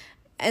out.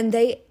 And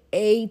they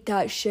ate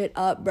that shit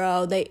up,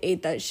 bro. They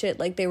ate that shit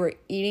like they were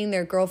eating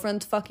their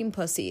girlfriend's fucking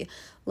pussy.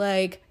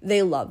 Like,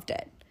 they loved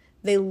it.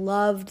 They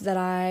loved that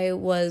I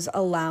was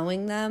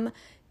allowing them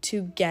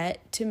to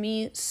get to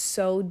me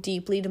so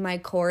deeply to my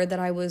core that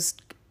I was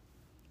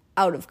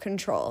out of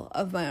control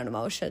of my own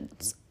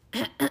emotions.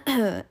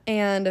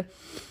 And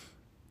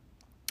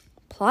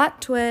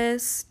plot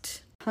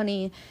twist,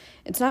 honey,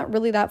 it's not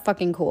really that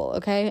fucking cool,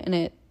 okay? And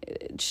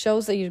it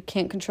shows that you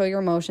can't control your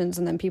emotions,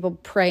 and then people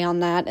prey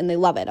on that and they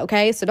love it,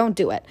 okay? So don't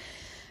do it.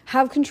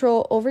 Have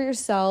control over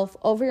yourself,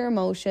 over your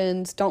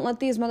emotions. Don't let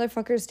these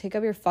motherfuckers take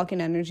up your fucking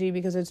energy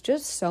because it's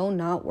just so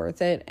not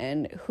worth it.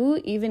 And who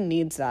even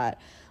needs that?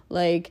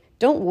 Like,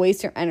 don't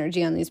waste your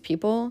energy on these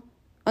people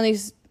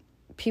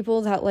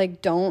that,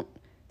 like, don't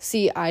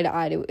see eye to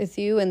eye with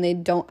you and they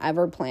don't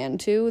ever plan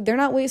to. They're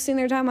not wasting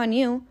their time on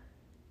you.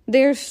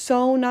 They're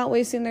so not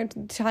wasting their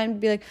time to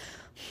be like,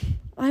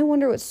 I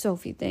wonder what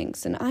Sophie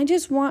thinks, and I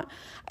just want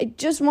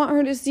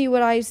her to see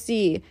what I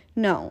see.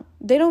 No,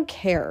 they don't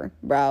care,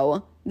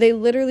 bro. They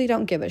literally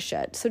don't give a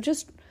shit. So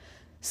just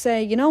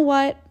say, you know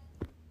what?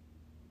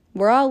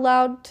 We're all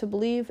allowed to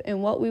believe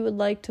in what we would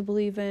like to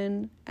believe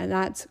in, and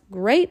that's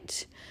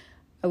great.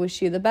 I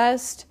wish you the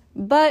best,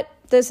 but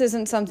this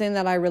isn't something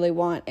that I really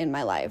want in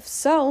my life.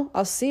 So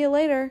I'll see you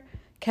later,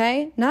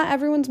 okay? Not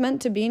everyone's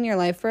meant to be in your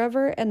life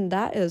forever, and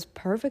that is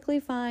perfectly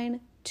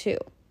fine too.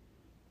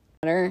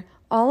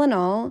 All in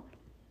all,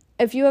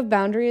 if you have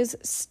boundaries,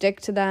 stick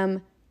to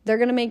them. They're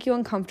going to make you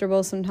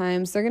uncomfortable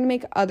sometimes. They're going to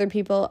make other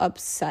people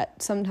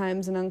upset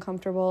sometimes and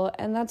uncomfortable,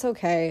 and that's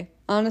okay.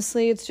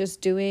 Honestly, it's just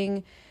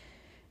doing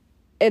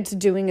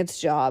its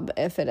job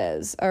if it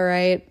is, all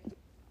right?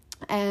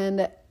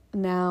 And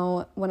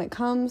now when it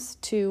comes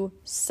to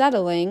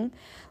settling,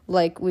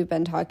 like we've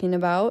been talking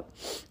about,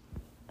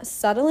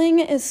 settling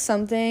is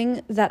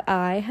something that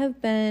I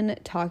have been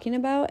talking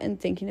about and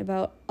thinking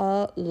about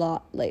a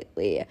lot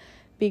lately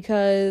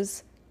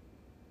because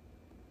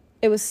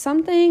it was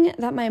something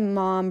that my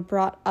mom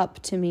brought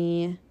up to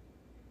me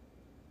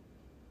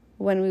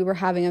when we were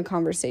having a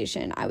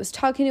conversation. I was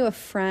talking to a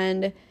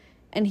friend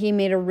and he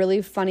made a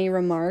really funny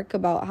remark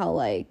about how,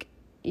 like,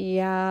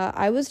 yeah,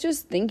 I was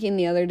just thinking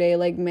the other day,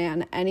 like,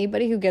 man,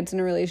 anybody who gets in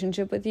a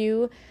relationship with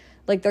you,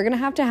 like, they're going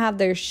to have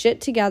their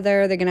shit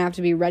together. They're going to have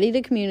to be ready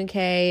to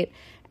communicate.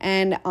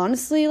 And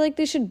honestly, like,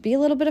 they should be a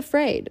little bit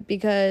afraid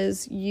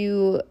because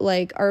you,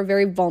 like, are a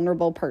very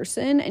vulnerable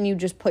person and you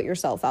just put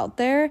yourself out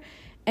there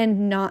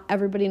and not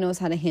everybody knows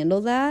how to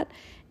handle that.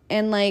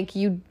 And, like,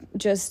 you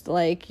just,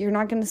 like, you're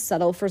not going to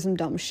settle for some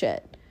dumb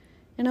shit.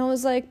 And I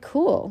was like,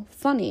 cool,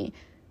 funny.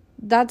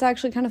 That's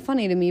actually kind of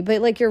funny to me,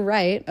 but, like, you're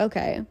right.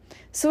 Okay.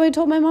 So I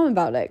told my mom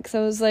about it because I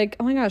was like,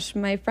 oh my gosh,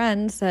 my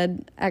friend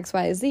said X,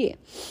 Y, Z.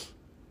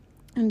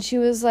 And she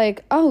was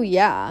like, oh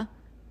yeah.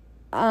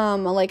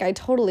 Like, I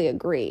totally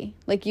agree.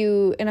 Like,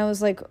 and I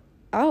was like,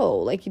 oh,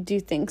 like, do you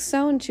think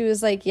so? And she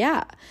was like,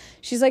 yeah.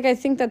 She's like, I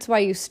think that's why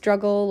you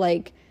struggle,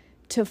 like,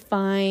 to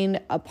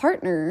find a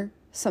partner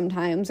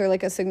sometimes or,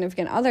 like, a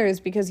significant other is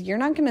because you're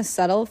not going to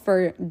settle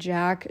for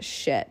jack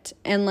shit.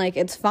 And, like,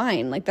 it's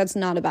fine. Like, that's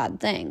not a bad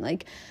thing.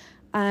 Like,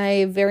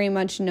 I very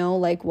much know,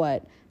 like,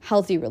 what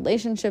healthy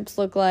relationships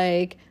look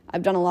like.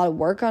 I've done a lot of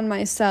work on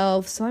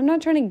myself. So I'm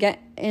not trying to get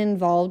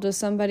involved with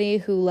somebody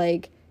who,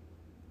 like,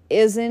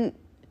 isn't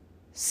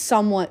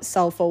somewhat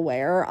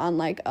self-aware on,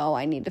 like, oh,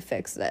 I need to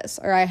fix this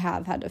or I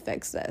have had to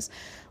fix this.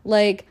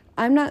 Like,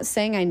 I'm not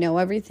saying I know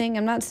everything.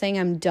 I'm not saying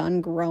I'm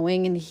done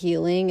growing and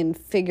healing and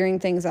figuring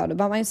things out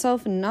about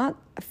myself. Not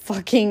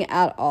fucking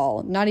at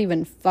all. Not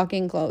even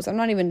fucking close. I'm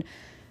not even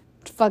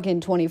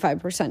fucking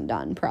 25%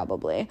 done,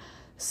 probably.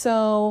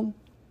 So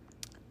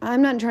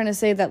I'm not trying to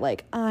say that,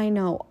 like, I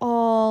know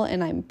all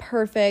and I'm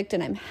perfect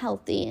and I'm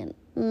healthy and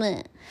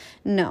meh.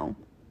 No,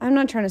 I'm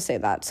not trying to say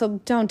that. So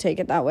don't take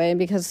it that way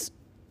because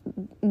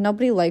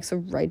nobody likes a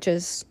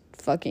righteous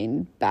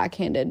fucking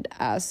backhanded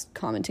ass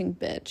commenting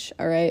bitch,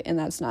 all right? And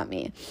that's not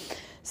me.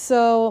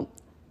 So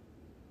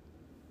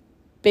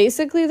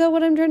basically, though,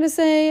 what I'm trying to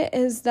say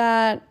is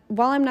that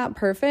while I'm not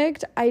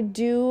perfect, I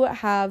do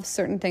have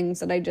certain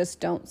things that I just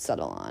don't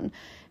settle on.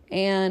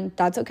 And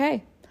that's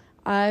okay.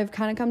 I've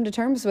kind of come to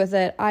terms with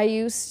it. I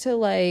used to,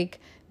 like,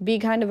 be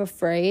kind of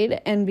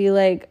afraid and be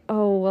like,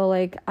 oh, well,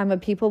 like, I'm a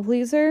people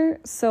pleaser.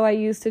 So I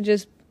used to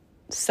just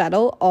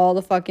settle all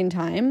the fucking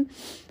time.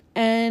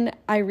 And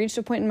I reached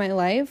a point in my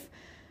life,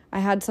 I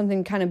had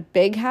something kind of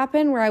big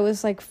happen where I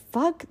was like,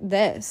 fuck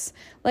this.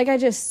 Like, I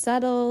just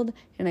settled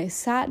and I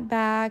sat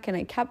back and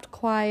I kept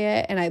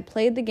quiet and I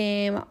played the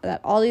game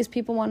that all these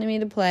people wanted me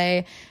to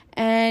play.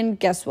 And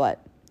guess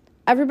what?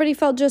 Everybody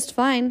felt just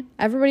fine.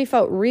 Everybody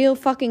felt real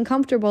fucking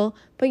comfortable.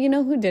 But you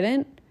know who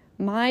didn't?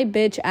 My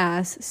bitch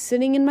ass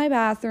sitting in my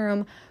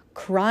bathroom,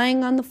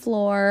 crying on the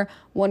floor,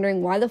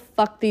 wondering why the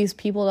fuck these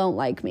people don't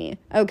like me.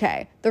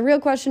 Okay, the real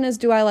question is,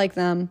 do I like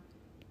them?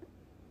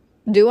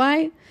 Do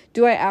I?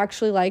 Do I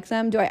actually like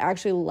them? Do I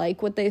actually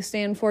like what they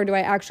stand for? Do I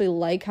actually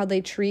like how they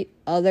treat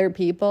other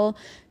people?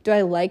 Do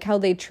I like how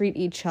they treat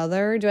each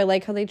other? Do I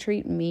like how they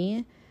treat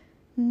me?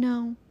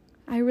 No,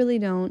 I really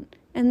don't.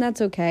 And that's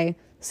okay.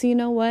 So you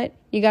know what?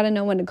 You got to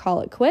know when to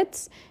call it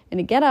quits and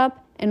to get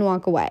up and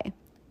walk away.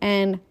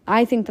 And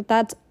I think that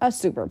that's a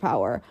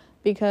superpower,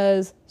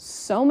 because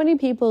so many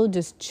people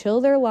just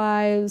chill their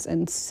lives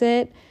and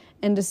sit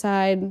and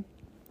decide,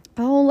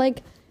 oh,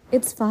 like,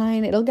 it's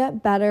fine, it'll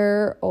get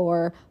better,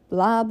 or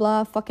blah,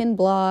 blah, fucking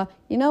blah.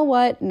 You know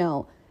what?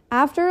 No.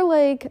 After,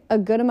 like, a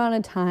good amount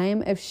of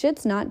time, if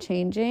shit's not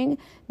changing,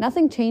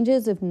 nothing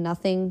changes if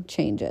nothing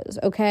changes,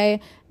 okay?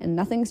 And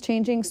nothing's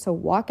changing, so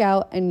walk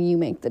out and you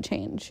make the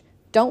change.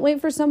 Don't wait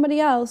for somebody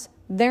else.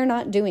 They're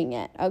not doing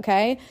it,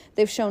 okay?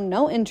 They've shown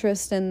no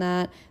interest in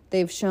that.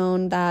 They've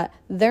shown that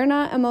they're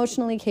not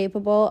emotionally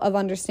capable of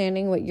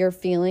understanding what you're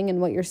feeling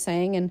and what you're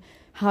saying and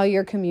how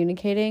you're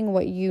communicating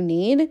what you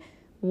need.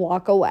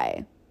 Walk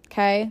away,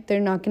 okay?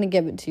 They're not going to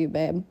give it to you,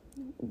 babe.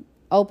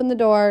 Open the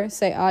door,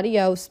 say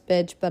adios,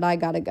 bitch, but I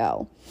gotta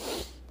go.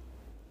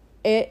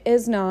 It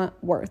is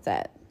not worth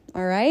it,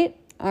 all right?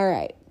 All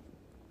right.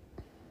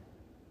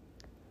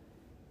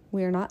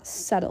 We are not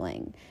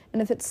settling.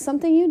 And if it's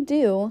something you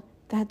do,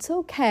 that's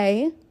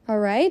okay, all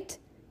right?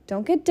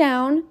 Don't get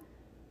down.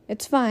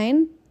 It's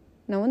fine.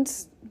 No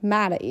one's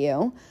mad at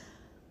you.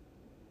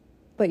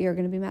 But you're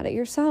going to be mad at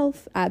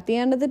yourself. At the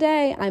end of the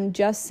day, I'm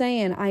just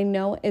saying, I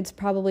know it's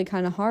probably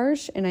kind of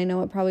harsh, and I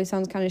know it probably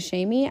sounds kind of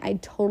shamey. I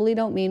totally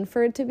don't mean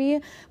for it to be,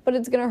 but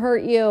it's going to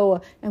hurt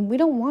you. And we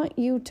don't want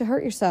you to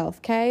hurt yourself,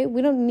 okay?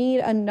 We don't need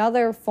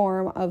another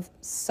form of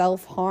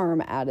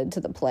self-harm added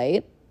to the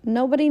plate.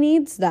 Nobody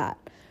needs that.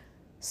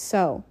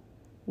 So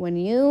when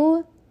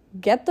you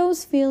get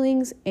those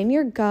feelings in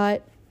your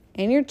gut,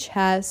 in your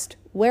chest,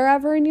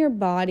 wherever in your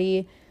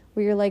body,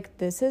 where you're like,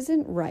 this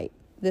isn't right.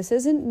 This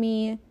isn't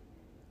me.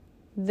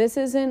 This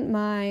isn't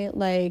my,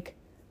 like,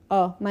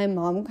 oh, my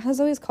mom has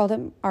always called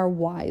it our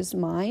wise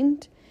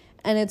mind.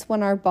 And it's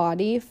when our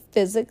body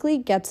physically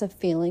gets a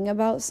feeling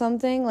about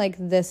something, like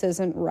this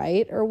isn't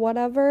right or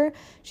whatever.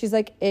 She's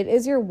like, it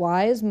is your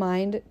wise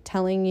mind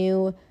telling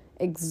you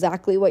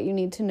exactly what you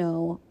need to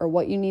know or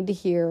what you need to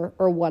hear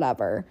or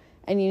whatever.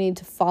 And you need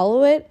to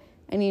follow it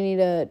and you need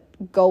to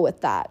go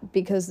with that,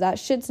 because that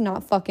shit's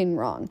not fucking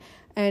wrong.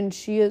 And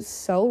she is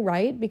so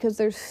right, because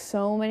there's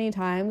so many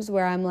times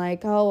where I'm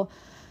like, oh,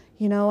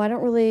 you know, I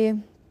don't really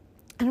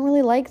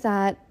like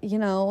that, you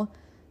know,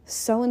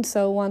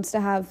 so-and-so wants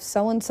to have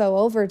so-and-so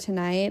over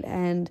tonight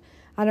and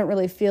I don't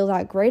really feel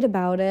that great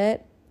about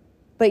it.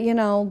 But, you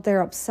know,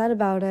 they're upset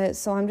about it.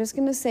 So I'm just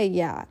going to say,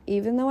 yeah,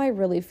 even though I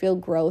really feel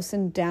gross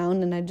and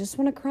down and I just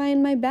want to cry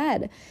in my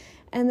bed.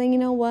 And then, you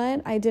know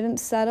what? I didn't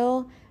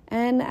settle.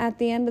 And at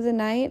the end of the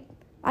night,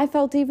 I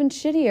felt even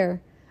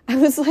shittier. I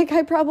was like,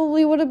 I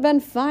probably would have been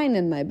fine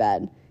in my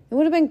bed. It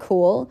would have been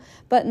cool.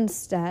 But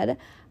instead,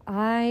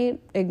 I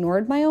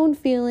ignored my own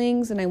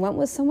feelings and I went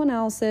with someone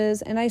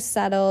else's and I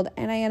settled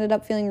and I ended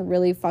up feeling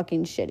really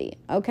fucking shitty.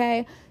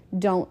 Okay?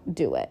 Don't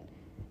do it.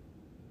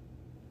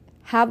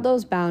 Have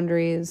those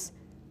boundaries,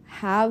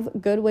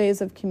 have good ways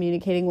of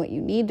communicating what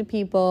you need to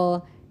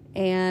people,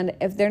 and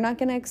if they're not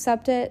going to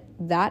accept it,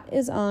 that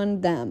is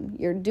on them.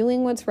 You're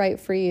doing what's right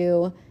for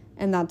you,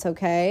 and that's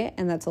okay,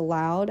 and that's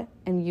allowed,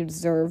 and you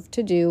deserve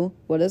to do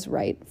what is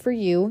right for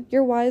you,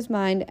 your wise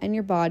mind, and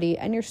your body,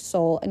 and your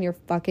soul, and your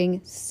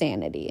fucking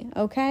sanity,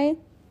 okay?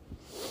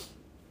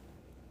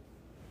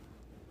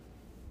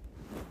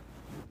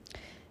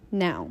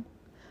 Now,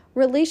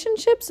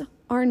 relationships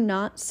are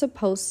not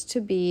supposed to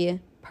be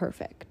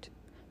perfect.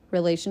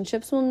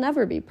 Relationships will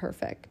never be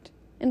perfect.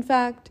 In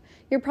fact,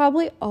 you're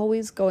probably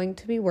always going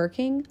to be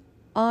working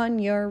on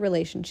your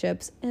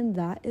relationships, and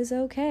that is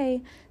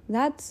okay.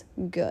 That's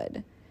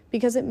good,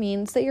 because it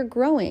means that you're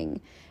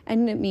growing,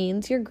 and it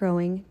means you're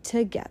growing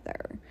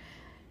together.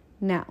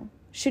 Now,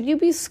 should you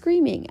be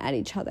screaming at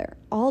each other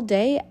all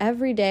day,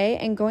 every day,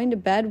 and going to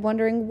bed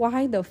wondering,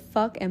 why the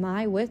fuck am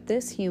I with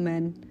this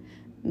human?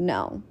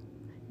 No,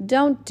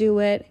 don't do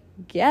it.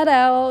 Get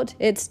out.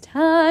 It's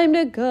time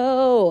to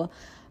go.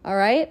 All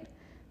right?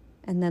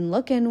 And then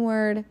look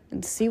inward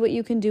and see what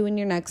you can do in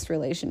your next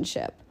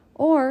relationship.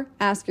 Or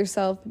ask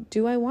yourself,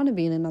 do I want to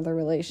be in another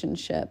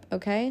relationship?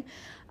 Okay?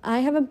 I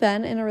haven't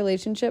been in a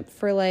relationship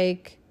for I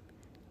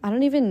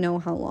don't even know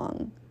how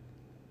long.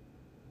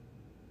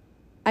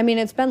 I mean,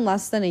 it's been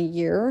less than a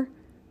year,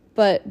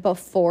 But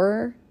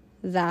before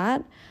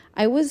that,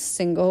 I was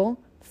single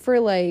for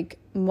like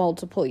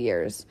multiple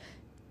years.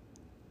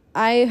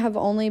 I have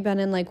only been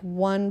in like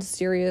one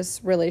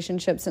serious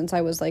relationship since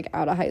I was like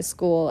out of high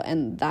school,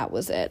 and that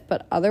was it.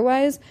 But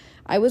otherwise,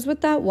 I was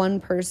with that one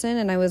person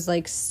and I was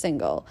like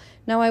single.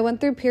 Now, I went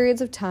through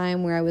periods of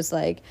time where I was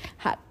like,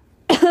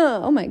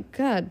 oh my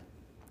God,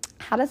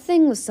 had a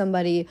thing with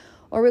somebody,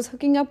 or was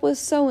hooking up with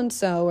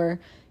so-and-so, or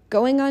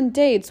going on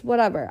dates,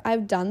 whatever.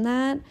 I've done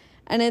that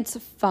and it's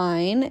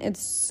fine.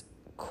 It's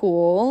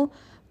cool.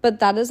 But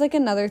that is like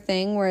another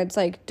thing where it's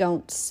like,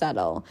 don't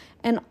settle.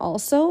 And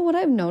also what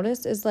I've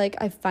noticed is like,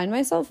 I find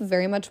myself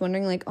very much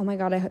wondering like, oh my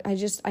God,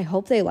 I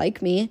hope they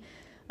like me.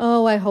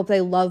 Oh, I hope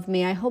they love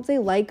me. I hope they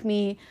like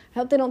me. I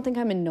hope they don't think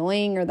I'm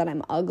annoying or that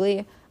I'm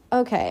ugly.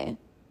 Okay.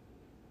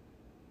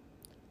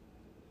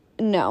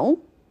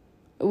 No,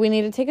 we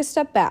need to take a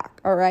step back.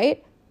 All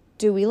right.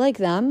 Do we like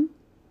them?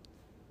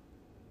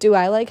 Do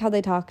I like how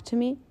they talk to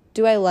me?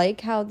 Do I like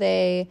how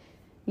they,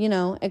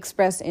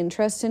 express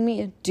interest in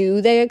me?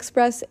 Do they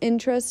express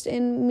interest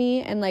in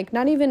me? And like,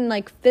 not even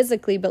like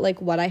physically, but like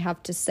what I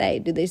have to say.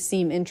 Do they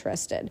seem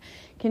interested?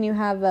 Can you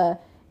have a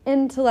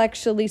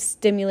intellectually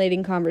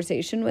stimulating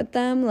conversation with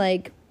them?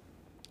 Like,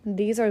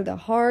 these are the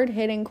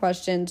hard-hitting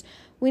questions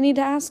we need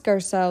to ask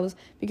ourselves,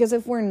 because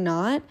if we're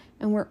not,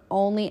 and we're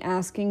only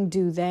asking,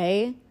 do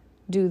they,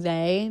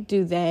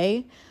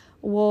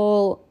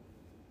 well,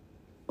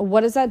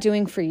 what is that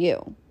doing for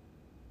you?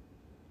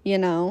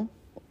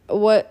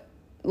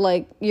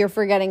 Like, you're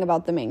forgetting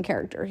about the main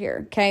character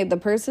here, okay? The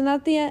person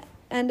at the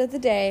end of the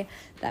day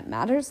that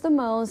matters the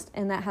most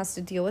and that has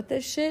to deal with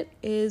this shit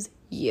is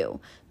you.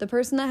 The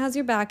person that has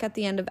your back at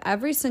the end of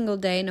every single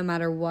day, no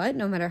matter what,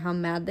 no matter how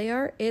mad they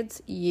are, it's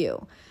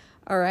you,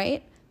 all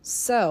right?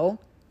 So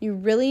you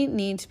really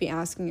need to be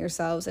asking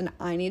yourselves, and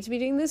I need to be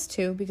doing this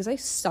too because I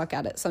suck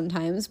at it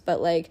sometimes, but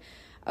like,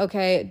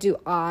 okay, do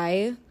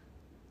I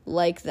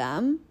like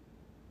them?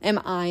 Am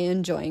I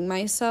enjoying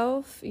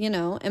myself?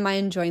 Am I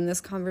enjoying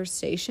this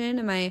conversation?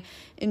 Am I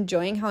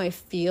enjoying how I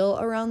feel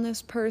around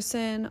this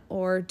person?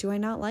 Or do I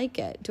not like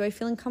it? Do I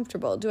feel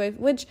uncomfortable?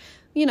 Sometimes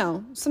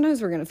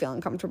we're going to feel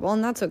uncomfortable,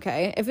 and that's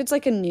okay. If it's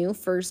like a new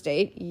first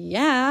date,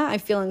 yeah, I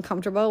feel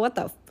uncomfortable. What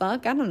the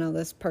fuck? I don't know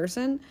this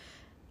person.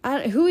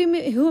 Who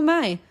am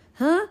I?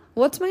 Huh?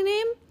 What's my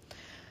name?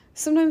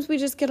 Sometimes we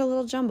just get a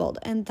little jumbled,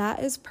 and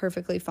that is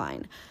perfectly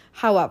fine.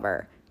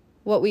 However,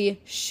 what we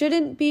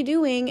shouldn't be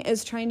doing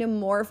is trying to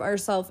morph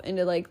ourselves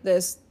into like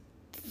this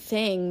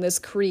thing, this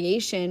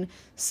creation,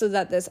 so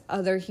that this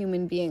other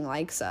human being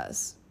likes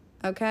us,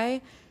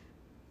 okay?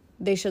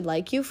 They should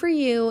like you for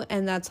you,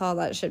 and that's all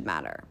that should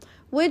matter.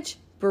 Which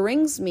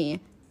brings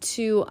me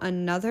to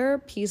another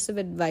piece of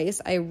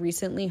advice I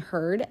recently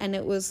heard, and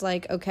it was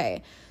like,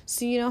 okay,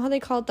 so you know how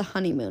they call it the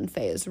honeymoon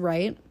phase,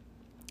 right?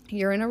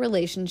 You're in a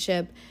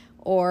relationship,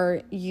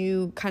 or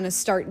you kind of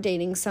start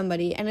dating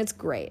somebody, and it's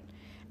great.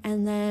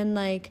 And then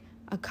like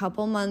a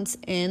couple months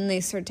in,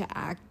 they start to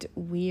act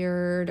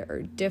weird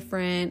or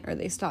different, or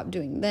they stop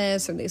doing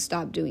this or they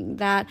stop doing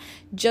that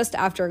just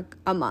after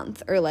a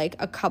month or like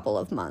a couple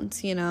of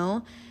months,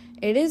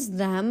 It is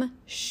them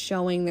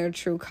showing their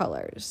true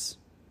colors.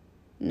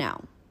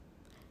 Now,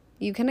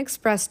 you can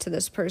express to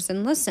this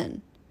person,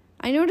 listen,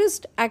 I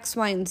noticed X,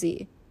 Y, and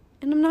Z,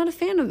 and I'm not a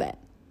fan of it.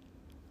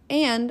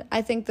 And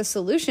I think the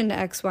solution to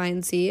X, Y,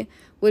 and Z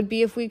would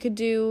be if we could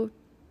do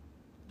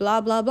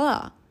blah, blah,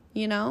 blah.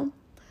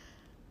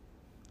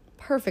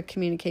 Perfect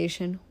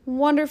communication,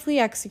 wonderfully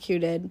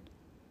executed.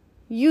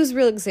 Use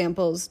real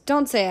examples.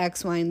 Don't say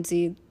X, Y, and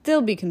Z.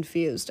 They'll be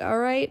confused, all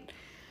right?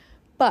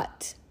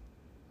 But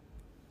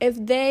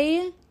if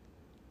they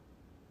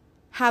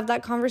have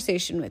that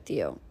conversation with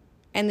you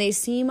and they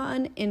seem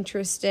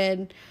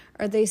uninterested,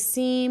 or they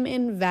seem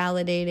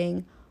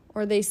invalidating,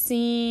 or they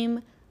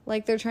seem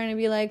like they're trying to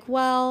be like,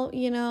 well,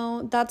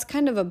 that's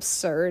kind of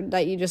absurd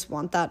that you just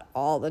want that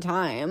all the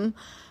time,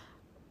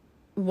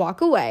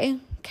 walk away,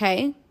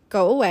 okay?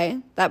 Go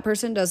away. That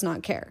person does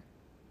not care.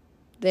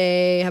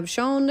 They have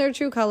shown their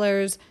true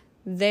colors.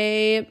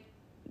 They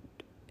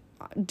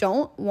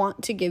don't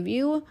want to give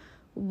you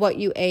what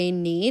you A,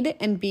 need,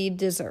 and B,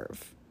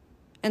 deserve.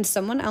 And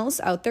someone else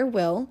out there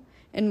will.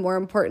 And more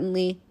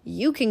importantly,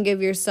 you can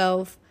give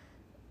yourself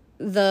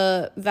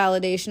the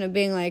validation of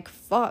being like,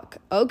 fuck,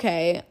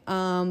 okay,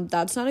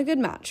 that's not a good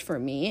match for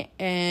me.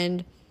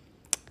 And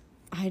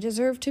I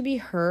deserve to be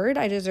heard.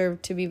 I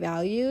deserve to be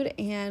valued.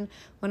 And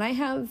when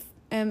I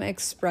am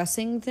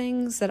expressing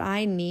things that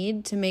I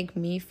need to make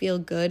me feel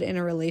good in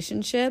a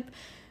relationship,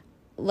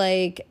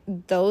 like,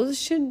 those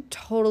should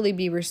totally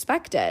be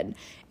respected.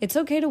 It's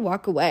okay to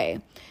walk away.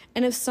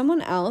 And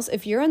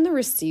if you're on the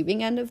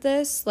receiving end of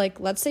this, like,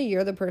 let's say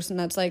you're the person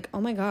that's like,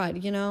 oh my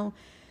God,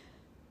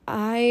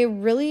 I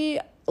really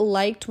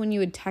liked when you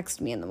would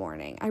text me in the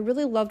morning. I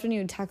really loved when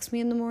you would text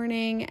me in the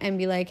morning and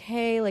be like,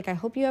 hey, like, I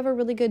hope you have a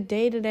really good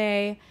day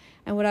today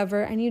and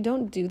whatever. And you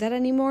don't do that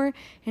anymore.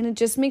 And it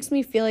just makes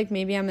me feel like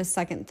maybe I'm a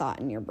second thought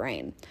in your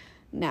brain.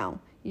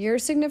 Now, your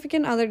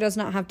significant other does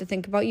not have to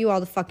think about you all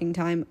the fucking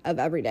time of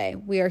every day.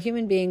 We are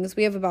human beings.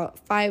 We have about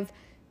 5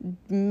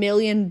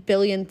 million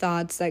billion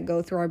thoughts that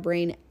go through our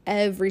brain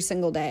every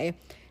single day.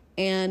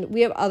 And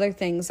we have other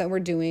things that we're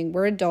doing.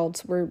 We're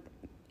adults. We're,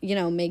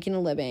 making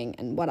a living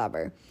and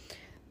whatever.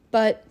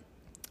 But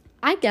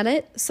I get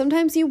it.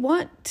 Sometimes you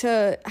want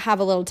to have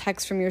a little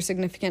text from your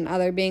significant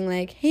other being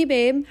like, hey,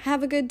 babe,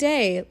 have a good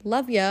day.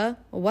 Love ya.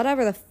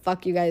 Whatever the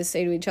fuck you guys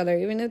say to each other.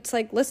 Even if it's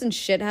like, listen,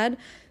 shithead,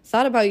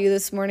 thought about you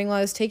this morning while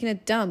I was taking a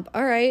dump.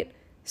 All right.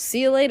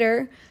 See you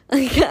later.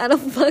 Like, I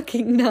don't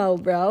fucking know,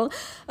 bro.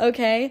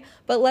 Okay?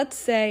 But let's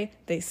say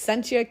they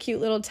sent you a cute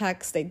little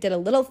text. They did a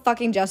little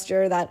fucking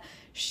gesture that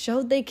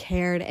showed they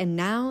cared, and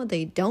now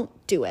they don't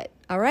do it.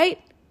 All right?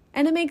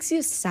 And it makes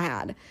you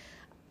sad.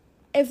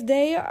 If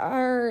they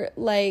are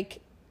like,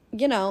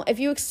 if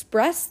you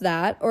express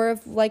that, or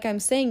if, like I'm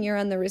saying, you're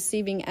on the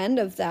receiving end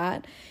of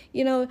that,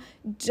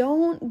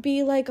 don't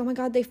be like, oh my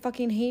God, they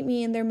fucking hate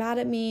me and they're mad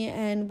at me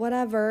and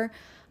whatever.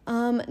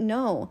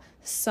 No.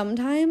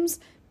 Sometimes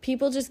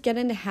people just get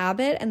into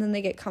habit and then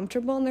they get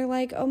comfortable and they're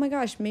like, oh my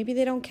gosh, maybe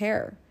they don't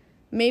care.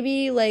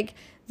 Maybe like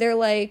they're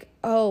like,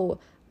 oh,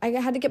 I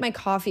had to get my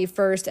coffee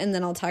first and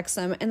then I'll text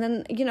them. And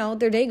then,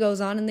 their day goes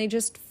on and they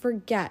just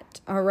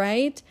forget. All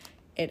right?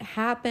 It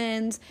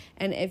happens.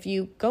 And if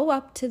you go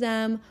up to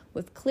them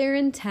with clear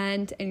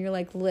intent and you're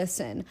like,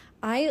 listen,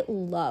 I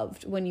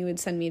loved when you would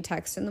send me a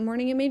text in the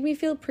morning. It made me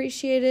feel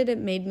appreciated. It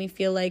made me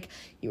feel like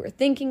you were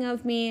thinking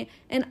of me.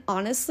 And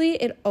honestly,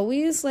 it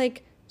always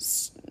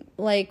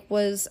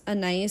was a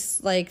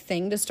nice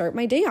thing to start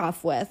my day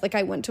off with. Like,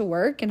 I went to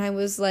work and I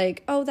was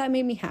like, oh, that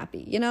made me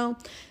happy.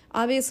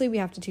 Obviously we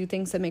have to do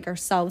things that make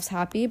ourselves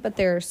happy, but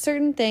there are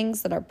certain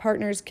things that our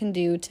partners can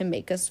do to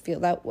make us feel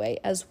that way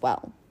as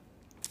well.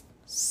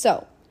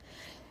 So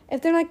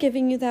if they're not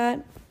giving you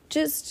that,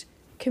 just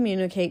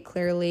communicate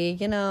clearly.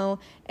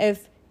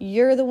 If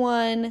you're the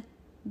one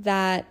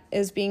that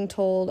is being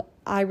told,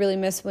 I really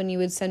miss when you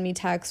would send me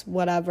texts,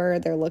 whatever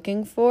they're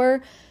looking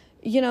for,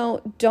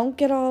 don't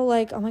get all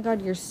like, oh my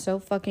God, you're so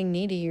fucking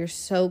needy. You're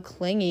so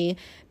clingy.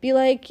 Be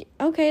like,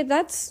 okay,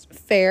 that's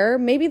fair.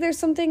 Maybe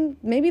there's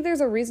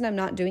a reason I'm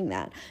not doing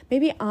that.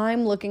 Maybe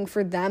I'm looking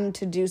for them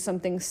to do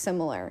something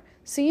similar.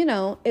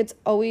 So, it's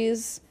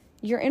always,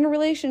 you're in a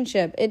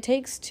relationship. It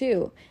takes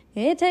two.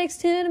 It takes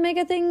two to make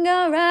a thing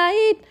go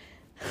right.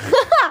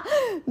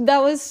 That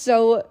was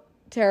so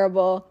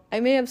terrible.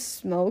 I may have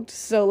smoked,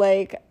 so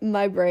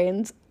my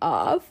brain's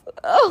off.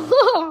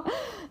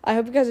 I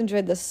hope you guys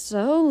enjoyed this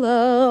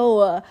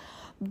solo.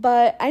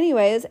 But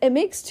anyways, it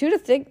makes two to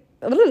think.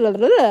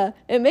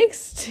 It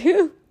makes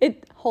two.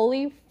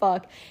 Holy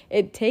fuck.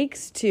 It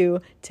takes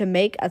two to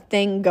make a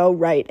thing go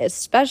right,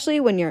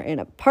 especially when you're in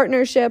a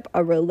partnership,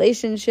 a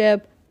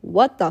relationship.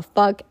 What the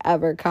fuck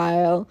ever,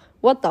 Kyle?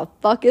 What the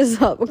fuck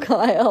is up,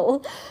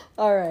 Kyle?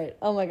 All right.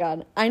 Oh my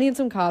God. I need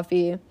some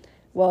coffee.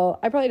 Well,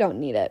 I probably don't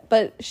need it,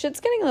 but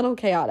shit's getting a little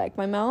chaotic.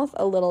 My mouth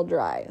a little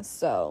dry,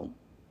 so.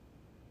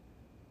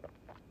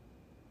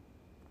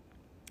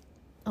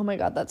 Oh my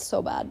God, that's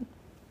so bad.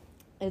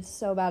 It's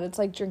so bad. It's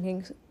like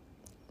drinking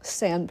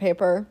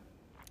sandpaper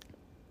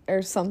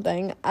or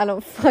something. I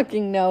don't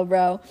fucking know,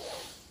 bro.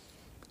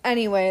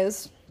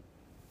 Anyways.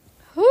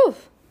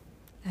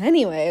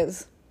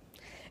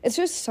 It's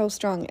just so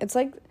strong. It's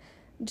like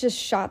just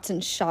shots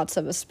and shots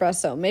of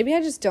espresso. Maybe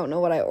I just don't know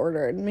what I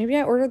ordered. Maybe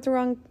I ordered the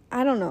wrong,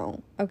 I don't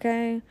know,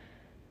 okay?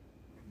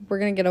 We're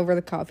going to get over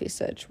the coffee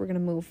sitch. We're going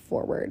to move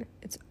forward.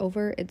 It's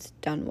over. It's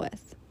done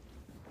with.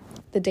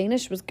 The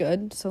Danish was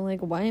good, so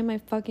why am I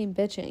fucking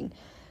bitching?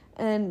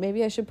 And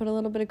maybe I should put a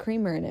little bit of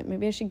creamer in it.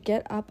 Maybe I should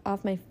get up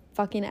off my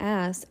fucking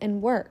ass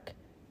and work.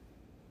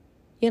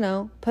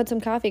 Put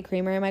some coffee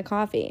creamer in my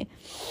coffee.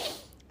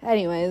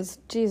 Anyways,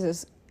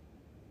 Jesus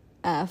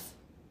F.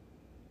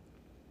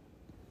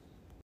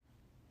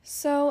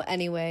 So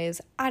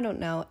anyways, I don't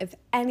know if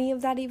any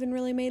of that even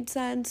really made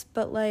sense,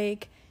 but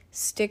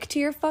stick to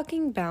your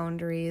fucking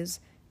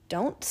boundaries.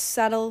 Don't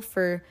settle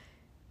for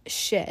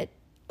shit.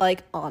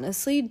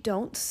 Honestly,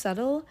 don't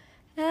settle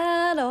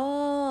at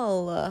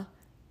all.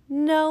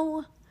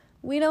 No,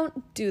 we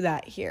don't do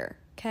that here,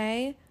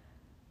 okay?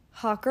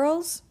 Hot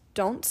girls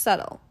don't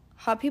settle.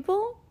 Hot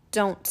people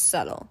don't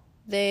settle.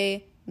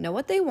 They know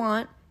what they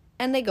want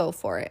and they go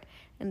for it.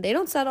 And they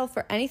don't settle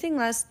for anything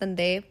less than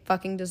they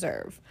fucking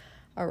deserve.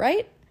 All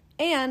right?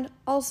 And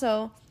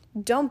also,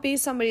 don't be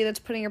somebody that's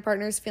putting your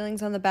partner's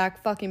feelings on the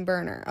back fucking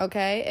burner,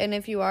 okay? And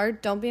if you are,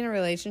 don't be in a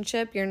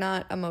relationship. You're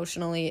not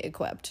emotionally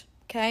equipped,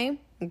 okay?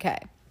 Okay.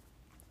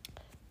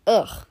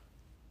 Ugh.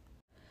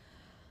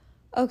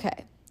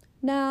 Okay.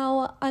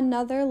 Now,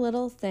 another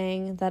little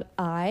thing that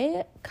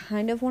I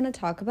kind of want to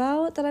talk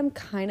about that I'm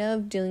kind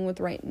of dealing with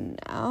right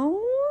now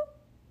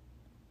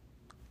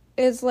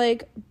is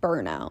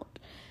burnout.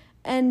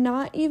 And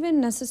not even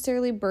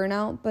necessarily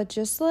burnout, but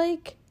just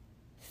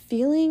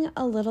feeling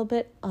a little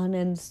bit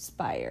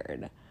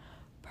uninspired.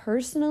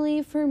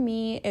 Personally, for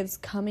me, it's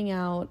coming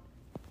out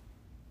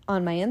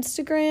on my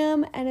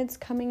Instagram and it's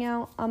coming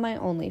out on my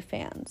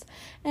OnlyFans.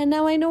 And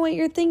now I know what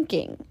you're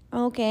thinking,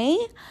 okay?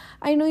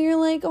 I know you're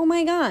like, oh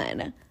my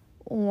God,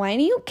 why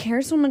do you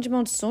care so much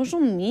about social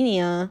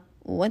media?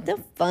 What the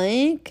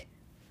fuck?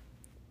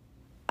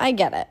 I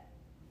get it.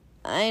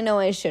 I know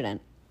I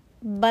shouldn't.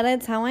 But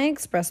it's how I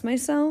express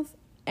myself,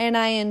 and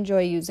I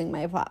enjoy using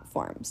my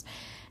platforms.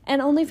 And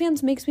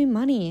OnlyFans makes me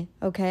money,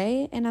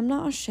 okay? And I'm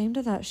not ashamed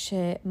of that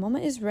shit. Mama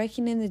is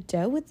raking in the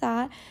dough with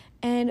that.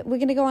 And we're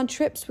going to go on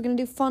trips. We're going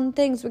to do fun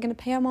things. We're going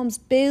to pay our mom's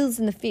bills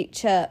in the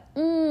future.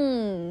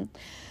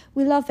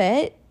 We love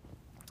it.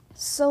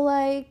 So,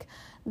 like,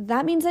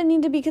 that means I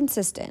need to be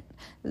consistent.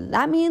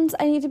 That means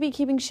I need to be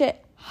keeping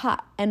shit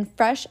hot and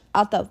fresh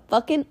out the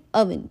fucking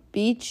oven,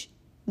 bitch.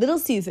 Little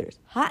Caesars,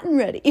 hot and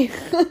ready.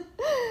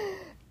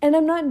 And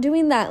I'm not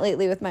doing that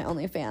lately with my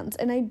OnlyFans,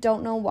 and I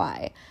don't know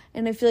why.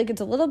 And I feel like it's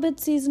a little bit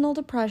seasonal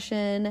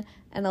depression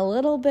and a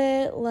little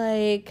bit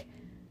like,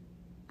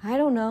 I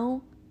don't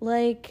know,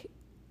 like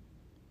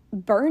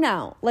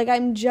burnout. Like I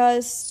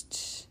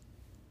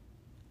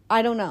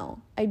don't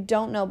know. I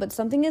don't know, but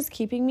something is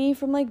keeping me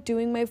from like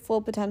doing my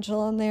full potential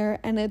on there,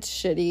 and it's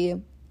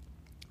shitty.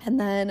 And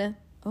then,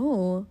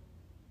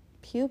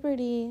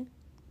 puberty.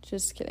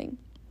 Just kidding.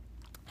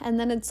 And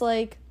then it's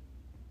like,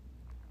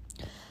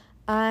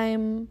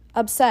 I'm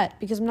upset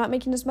because I'm not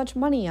making as much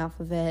money off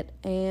of it,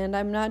 and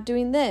I'm not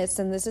doing this,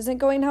 and this isn't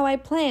going how I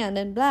planned,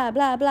 and blah,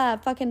 blah, blah,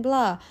 fucking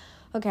blah.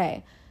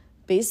 Okay,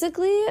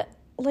 basically,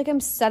 like, I'm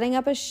setting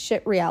up a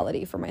shit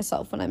reality for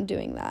myself when I'm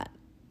doing that.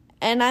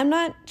 And I'm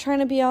not trying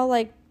to be all,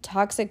 like,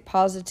 toxic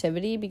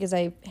positivity because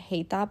I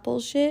hate that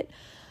bullshit,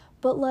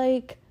 but,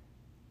 like,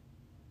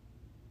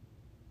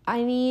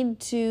 I need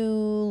to,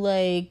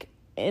 like,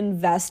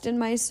 invest in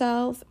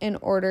myself in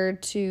order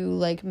to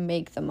like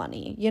make the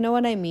money. You know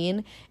what I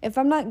mean? If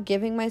I'm not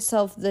giving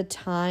myself the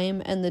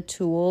time and the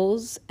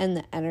tools and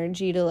the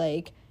energy to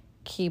like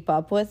keep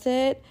up with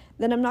it,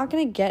 then I'm not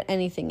going to get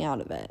anything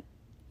out of it.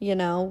 You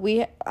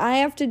know, I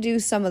have to do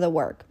some of the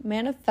work.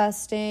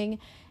 Manifesting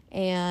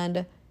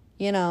and,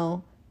 you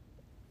know,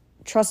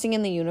 trusting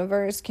in the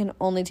universe can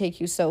only take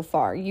you so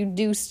far. You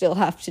do still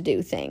have to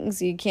do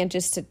things. You can't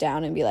just sit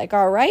down and be like,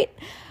 all right,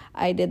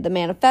 I did the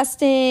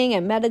manifesting, I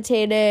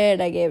meditated,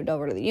 I gave it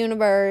over to the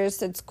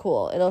universe, it's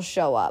cool, it'll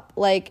show up.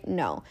 Like,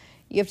 no.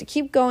 You have to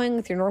keep going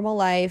with your normal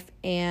life,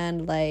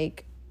 and,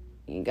 like,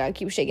 you gotta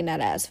keep shaking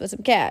that ass for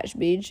some cash,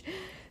 bitch.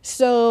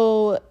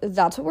 So,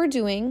 that's what we're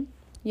doing.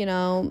 You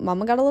know,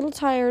 Mama got a little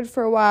tired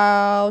for a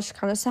while, she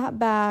kind of sat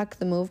back,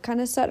 the move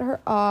kind of set her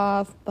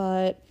off,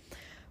 but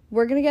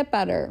we're gonna get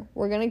better.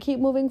 We're gonna keep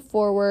moving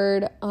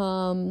forward.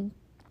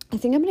 I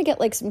think I'm going to get,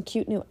 like, some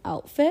cute new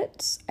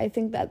outfits. I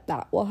think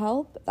that will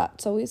help.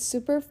 That's always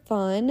super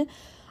fun.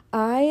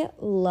 I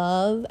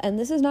love, and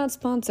this is not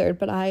sponsored,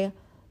 but I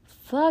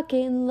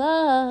fucking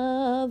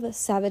love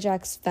Savage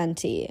X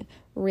Fenty,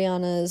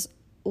 Rihanna's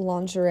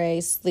lingerie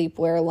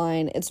sleepwear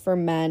line. It's for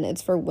men.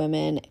 It's for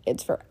women.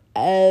 It's for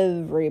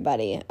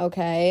everybody,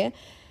 okay?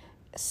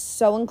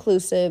 So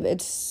inclusive.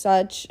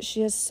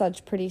 She has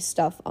such pretty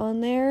stuff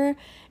on there.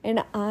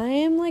 And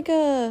I'm like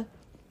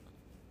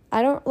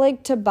I don't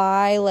like to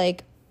buy,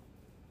 like,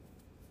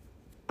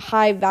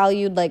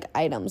 high-valued, like,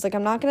 items. Like,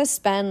 I'm not going to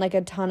spend, like, a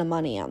ton of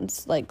money on,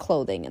 like,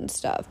 clothing and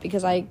stuff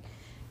because I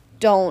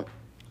don't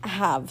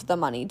have the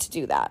money to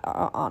do that,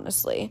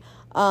 honestly.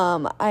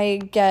 I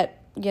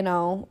get, you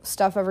know,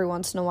 stuff every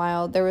once in a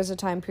while. There was a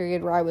time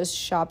period where I was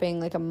shopping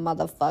like a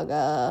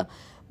motherfucker,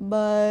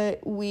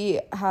 but we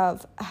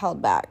have held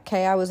back,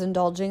 okay? I was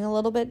indulging a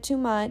little bit too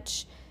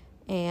much.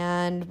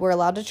 And we're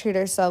allowed to treat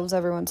ourselves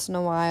every once in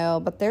a while,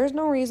 but there's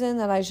no reason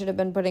that I should have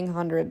been putting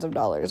hundreds of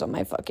dollars on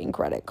my fucking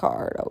credit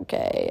card,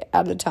 okay,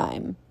 at a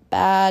time.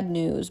 Bad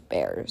news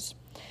bears.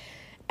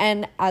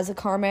 And as a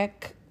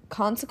karmic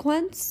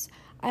consequence,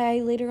 I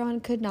later on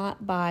could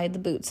not buy the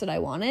boots that I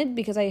wanted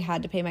because I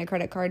had to pay my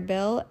credit card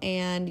bill,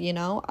 and, you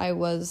know, I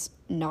was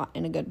not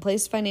in a good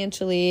place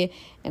financially,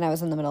 and I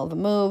was in the middle of a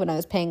move, and I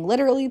was paying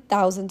literally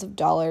thousands of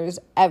dollars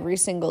every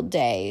single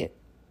day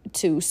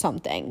to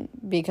something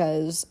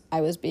because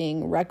I was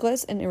being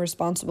reckless and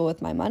irresponsible with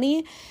my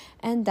money.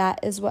 And that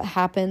is what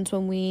happens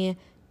when we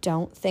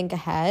don't think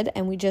ahead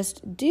and we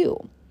just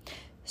do.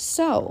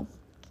 So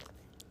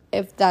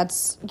if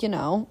that's, you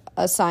know,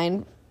 a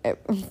sign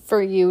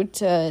for you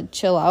to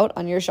chill out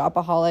on your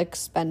shopaholic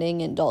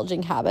spending,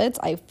 indulging habits,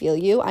 I feel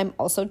you. I'm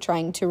also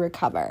trying to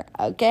recover,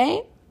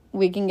 okay?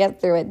 We can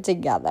get through it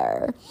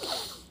together.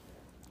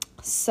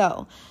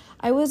 So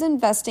I was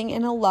investing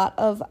in a lot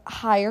of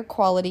higher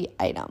quality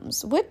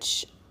items,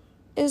 which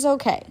is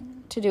okay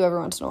to do every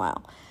once in a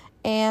while.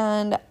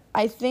 And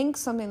I think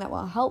something that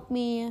will help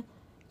me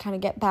kind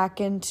of get back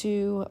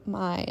into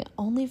my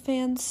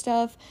OnlyFans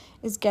stuff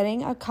is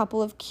getting a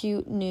couple of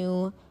cute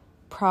new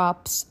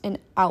props and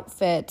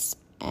outfits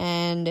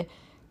and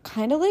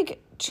kind of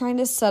like trying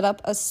to set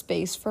up a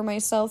space for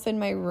myself in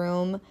my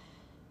room.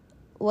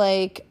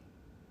 Like,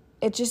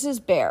 it just is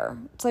bare.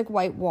 It's like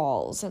white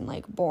walls and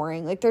like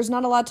boring. Like, there's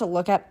not a lot to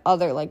look at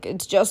other, like,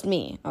 it's just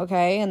me,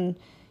 okay? And,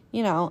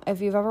 you know,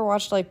 if you've ever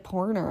watched like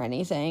porn or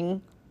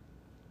anything,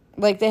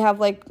 like, they have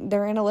like,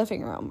 they're in a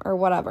living room or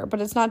whatever, but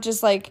it's not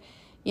just like,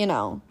 you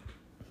know,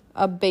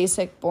 a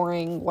basic,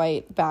 boring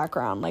white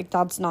background. Like,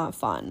 that's not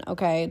fun,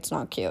 okay? It's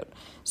not cute.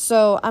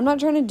 So I'm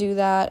not trying to do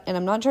that, and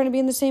I'm not trying to be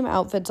in the same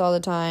outfits all the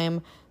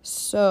time.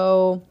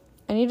 So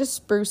I need to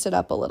spruce it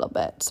up a little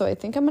bit. So I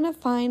think I'm going to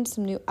find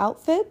some new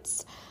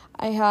outfits.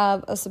 I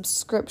have a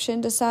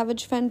subscription to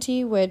Savage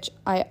Fenty, which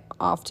I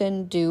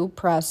often do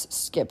press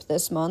skip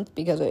this month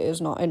because it is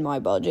not in my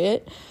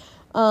budget.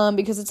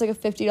 Because it's like a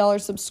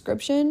 $50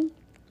 subscription.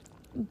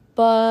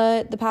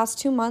 But the past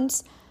 2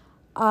 months,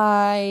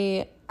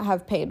 I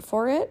have paid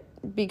for it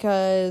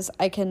because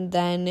I can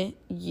then,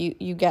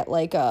 you get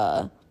like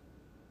a,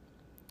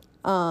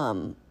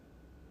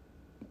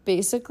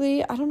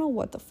 basically, I don't know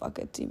what the fuck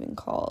it's even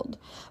called,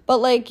 but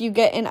like you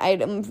get an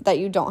item that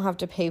you don't have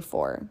to pay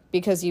for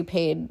because you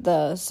paid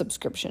the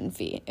subscription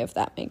fee, if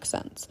that makes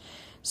sense.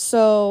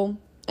 So,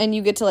 and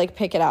you get to like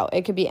pick it out.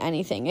 It could be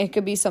anything. It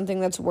could be something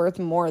that's worth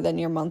more than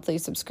your monthly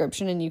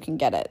subscription and you can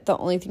get it. The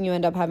only thing you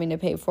end up having to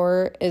pay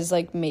for is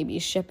like maybe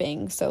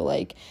shipping. So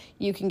like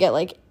you can get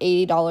like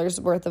 $80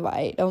 worth of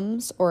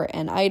items or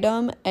an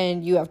item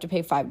and you have to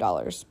pay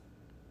 $5.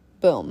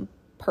 Boom.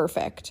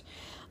 Perfect.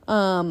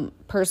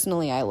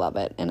 Personally, I love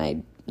it. And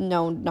I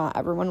know not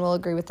everyone will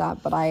agree with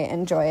that, but I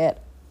enjoy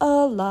it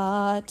a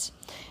lot.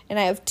 And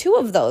I have 2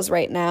 of those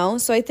right now.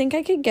 So I think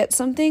I could get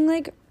something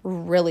like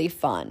really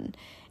fun.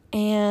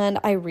 And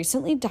I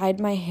recently dyed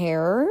my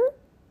hair.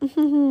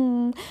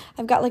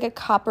 I've got like a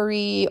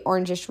coppery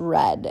orangish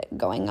red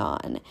going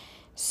on.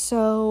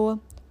 So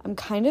I'm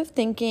kind of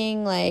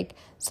thinking like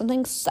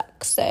something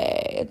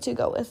sexy to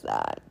go with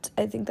that.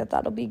 I think that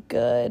that'll be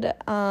good.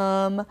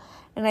 And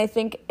I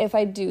think if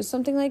I do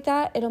something like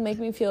that, it'll make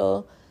me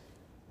feel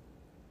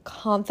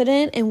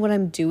confident in what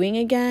I'm doing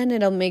again.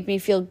 It'll make me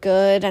feel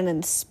good and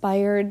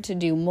inspired to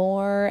do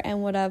more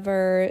and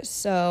whatever.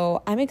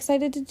 So I'm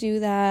excited to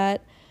do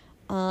that.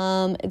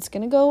 It's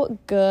gonna go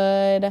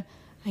good.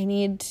 I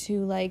need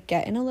to like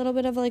get in a little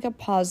bit of like a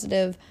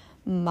positive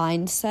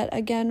mindset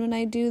again when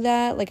I do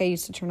that. Like I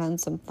used to turn on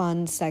some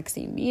fun,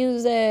 sexy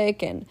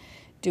music and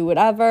do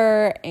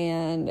whatever,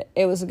 and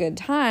it was a good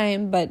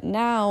time, but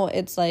now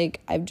it's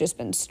like I've just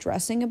been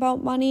stressing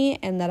about money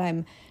and that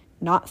I'm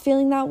not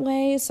feeling that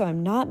way, so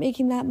I'm not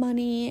making that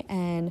money,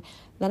 and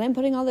then I'm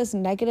putting all this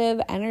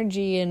negative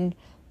energy and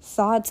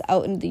thoughts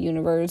out into the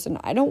universe, and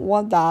I don't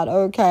want that,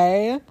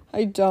 okay?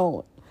 I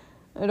don't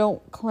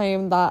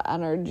claim that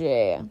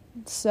energy.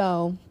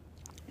 So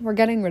we're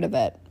getting rid of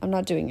it. I'm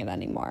not doing it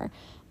anymore.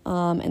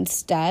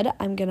 Instead,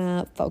 I'm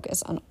gonna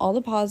focus on all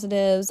the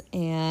positives,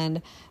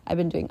 and I've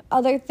been doing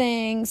other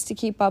things to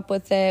keep up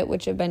with it,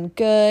 which have been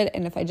good.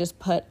 And if I just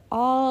put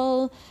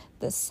all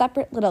the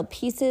separate little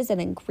pieces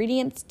and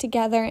ingredients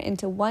together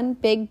into one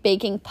big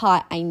baking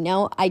pot, I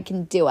know I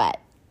can do it.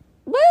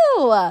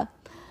 Woo!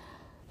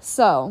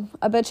 So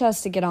a bitch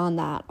has to get on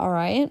that. All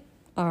right.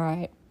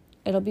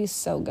 It'll be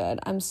so good.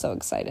 I'm so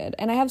excited.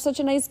 And I have such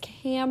a nice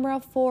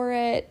camera for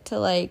it to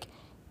like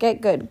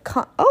get good.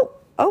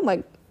 Oh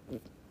my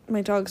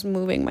dog's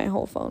moving my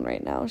whole phone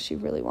right now. She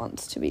really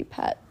wants to be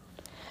pet.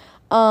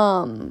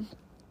 I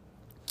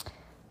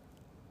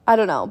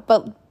don't know.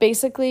 But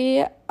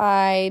basically,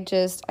 I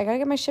gotta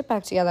get my shit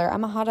back together.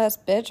 I'm a hot ass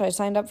bitch. I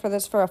signed up for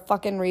this for a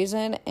fucking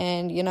reason.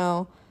 And, you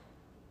know,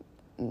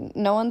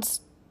 no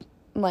one's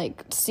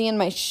like seeing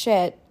my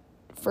shit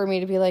for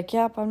me to be like,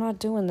 yep, I'm not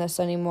doing this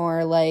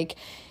anymore. Like,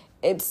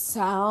 it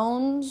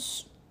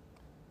sounds...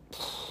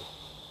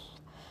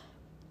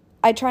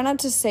 I try not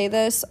to say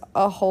this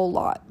a whole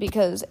lot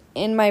because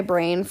in my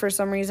brain, for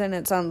some reason,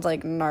 it sounds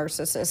like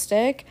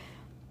narcissistic.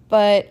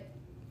 But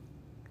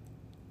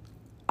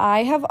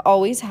I have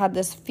always had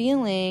this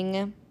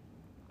feeling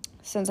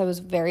since I was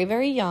very,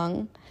 very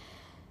young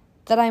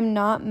that I'm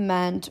not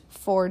meant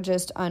for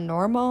just a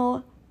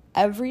normal,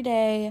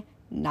 everyday,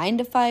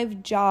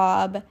 9-to-5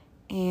 job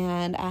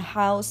and a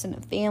house and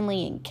a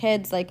family and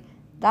kids. Like,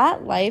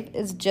 that life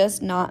is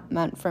just not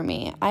meant for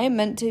me. I am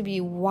meant to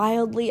be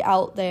wildly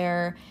out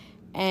there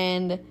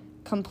and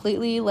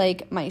completely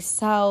like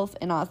myself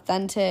and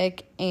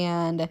authentic,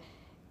 and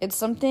it's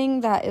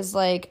something that is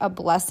like a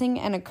blessing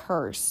and a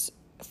curse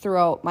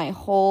throughout my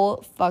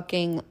whole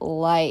fucking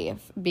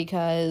life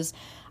because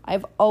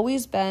I've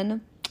always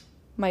been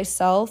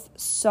myself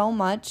so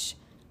much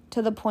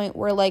to the point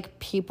where like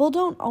people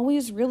don't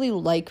always really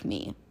like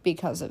me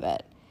because of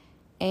it.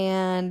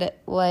 And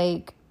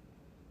like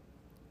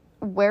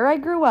where I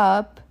grew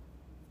up,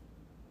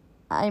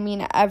 I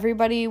mean,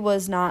 everybody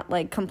was not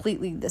like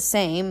completely the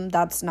same.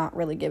 That's not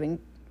really giving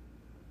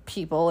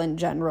people in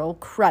general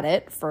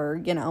credit for,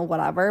 you know,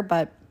 whatever.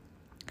 But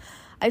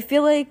I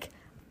feel like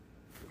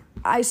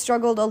I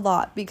struggled a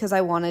lot because I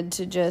wanted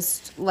to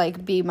just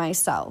like be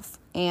myself,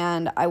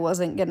 and I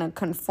wasn't going to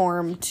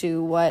conform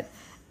to what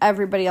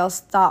everybody else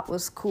thought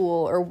was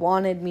cool or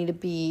wanted me to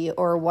be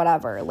or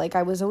whatever. Like,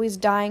 I was always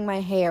dyeing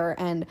my hair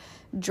and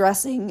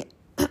dressing,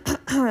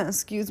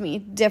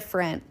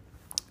 different.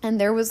 And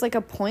there was like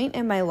a point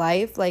in my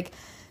life, like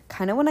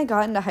kind of when I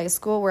got into high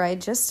school, where I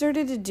just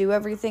started to do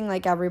everything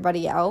like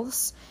everybody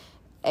else,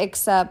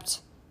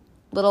 except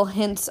little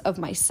hints of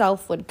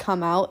myself would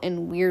come out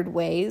in weird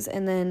ways.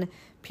 And then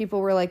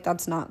people were like,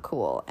 that's not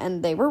cool.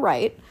 And they were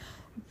right,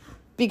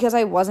 because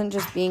I wasn't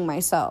just being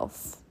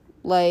myself.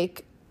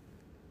 Like,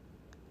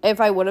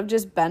 if I would have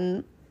just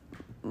been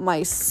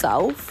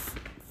myself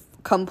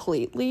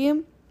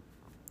completely,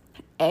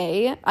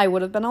 A, I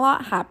would have been a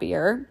lot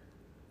happier.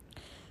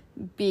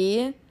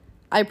 B,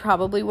 I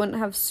probably wouldn't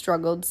have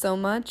struggled so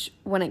much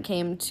when it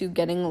came to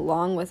getting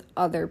along with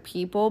other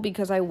people,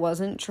 because I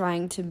wasn't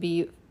trying to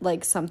be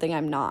like something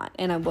I'm not,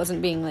 and I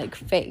wasn't being like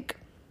fake.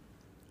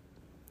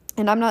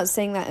 And I'm not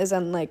saying that as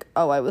in like,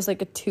 oh, I was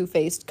like a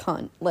two-faced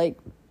cunt. Like,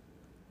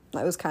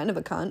 I was kind of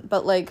a cunt,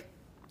 but like,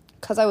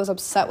 because I was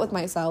upset with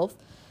myself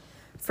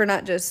for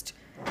not just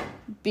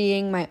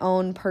being my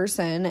own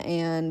person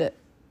and,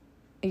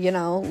 you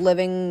know,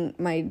 living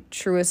my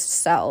truest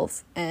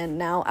self. And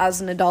now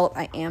as an adult,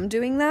 I am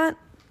doing that,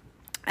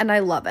 and I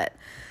love it.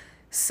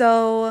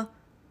 So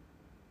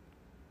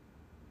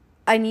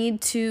I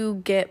need to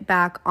get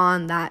back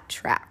on that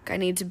track. I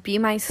need to be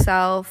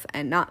myself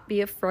and not be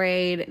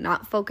afraid,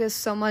 not focus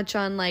so much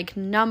on like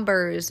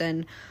numbers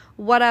and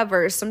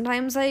whatever.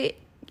 Sometimes I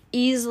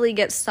easily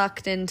get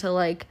sucked into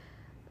like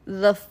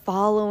the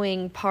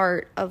following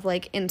part of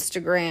like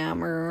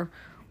Instagram or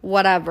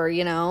whatever,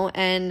 you know?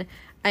 And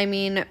I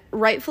mean,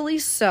 rightfully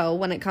so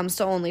when it comes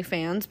to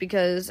OnlyFans,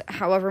 because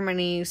however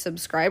many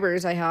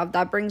subscribers I have,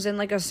 that brings in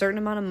like a certain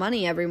amount of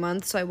money every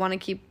month. So I want to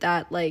keep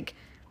that like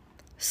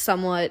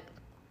somewhat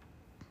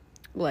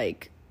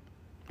like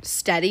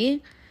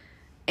steady.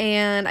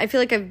 And I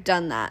feel like I've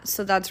done that,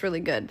 so that's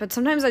really good. But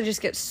sometimes I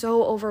just get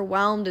so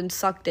overwhelmed and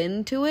sucked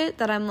into it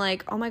that I'm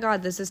like, oh my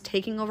God, this is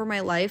taking over my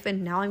life,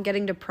 and now I'm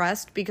getting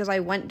depressed because I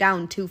went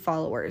down 2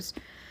 followers.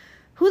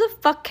 Who the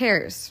fuck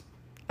cares?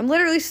 I'm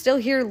literally still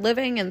here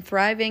living and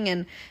thriving,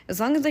 and as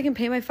long as I can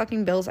pay my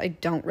fucking bills, I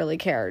don't really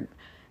care,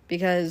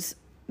 because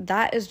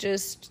that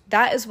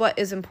is what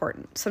is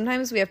important.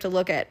 Sometimes we have to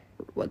look at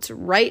what's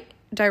right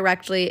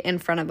directly in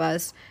front of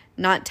us,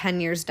 not 10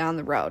 years down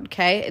the road,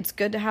 okay? It's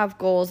good to have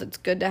goals. It's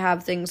good to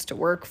have things to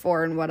work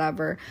for and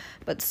whatever.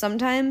 But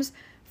sometimes,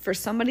 for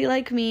somebody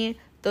like me,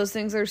 those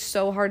things are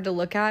so hard to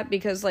look at,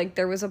 because, like,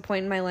 there was a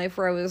point in my life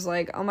where I was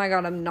like, oh my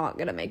God, I'm not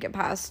going to make it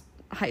past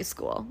high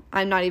school.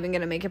 I'm not even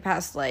going to make it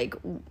past, like,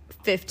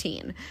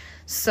 15.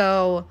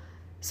 So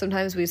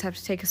sometimes we just have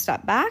to take a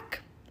step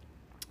back,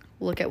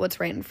 look at what's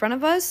right in front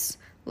of us,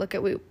 look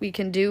at what we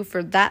can do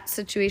for that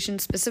situation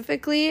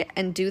specifically,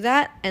 and do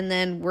that, and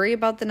then worry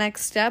about the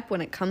next step when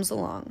it comes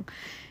along.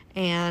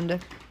 And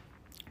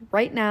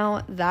right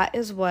now, that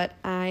is what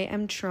I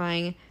am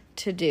trying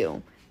to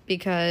do,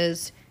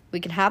 because we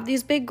can have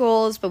these big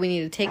goals, but we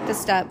need to take the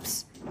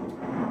steps.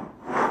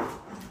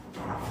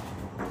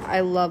 I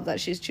love that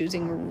she's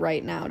choosing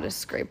right now to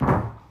scrape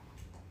her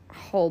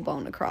whole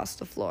bone across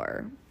the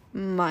floor.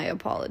 My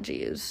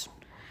apologies.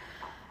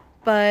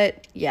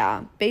 But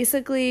yeah,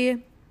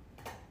 basically,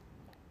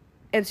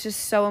 it's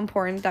just so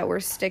important that we're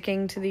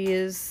sticking to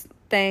these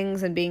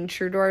things and being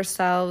true to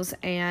ourselves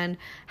and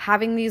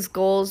having these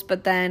goals,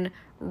 but then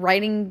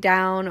writing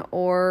down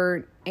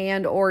or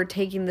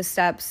taking the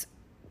steps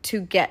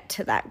to get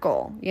to that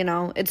goal. You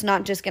know, it's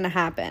not just going to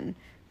happen.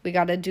 We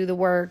got to do the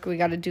work. We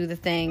got to do the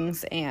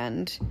things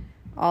and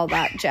all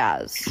that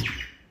jazz.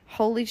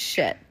 Holy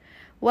shit.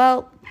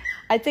 Well,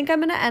 I think I'm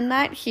going to end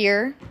that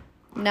here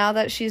now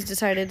that she's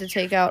decided to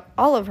take out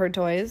all of her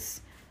toys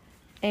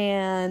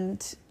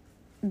and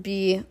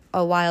be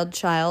a wild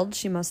child.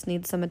 She must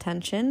need some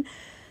attention.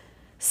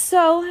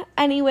 So,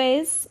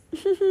 anyways,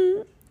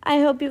 I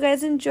hope you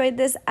guys enjoyed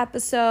this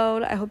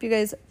episode. I hope you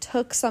guys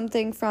took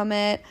something from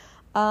it.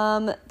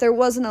 There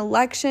was an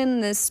election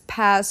this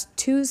past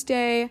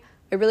Tuesday.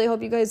 I really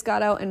hope you guys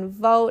got out and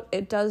vote.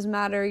 It does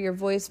matter. Your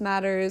voice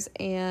matters.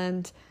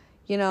 And,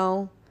 you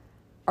know,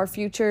 our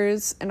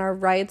futures and our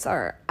rights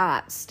are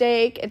at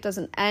stake. It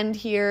doesn't end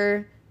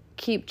here.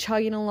 Keep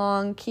chugging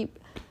along. Keep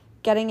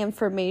getting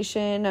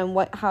information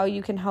on how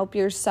you can help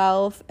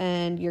yourself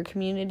and your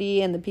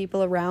community and the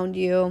people around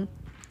you.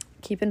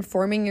 Keep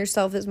informing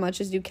yourself as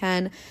much as you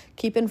can.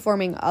 Keep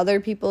informing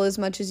other people as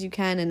much as you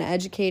can, and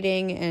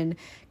educating, and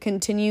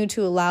continue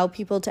to allow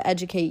people to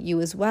educate you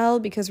as well,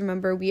 because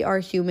remember, we are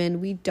human.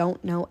 We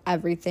don't know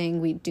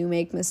everything. We do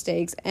make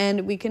mistakes,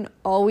 and we can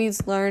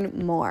always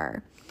learn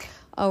more.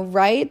 All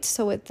right,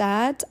 so with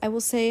that, I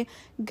will say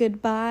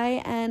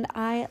goodbye, and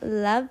I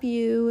love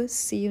you.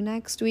 See you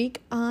next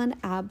week on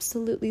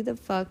Absolutely the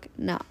Fuck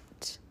Not.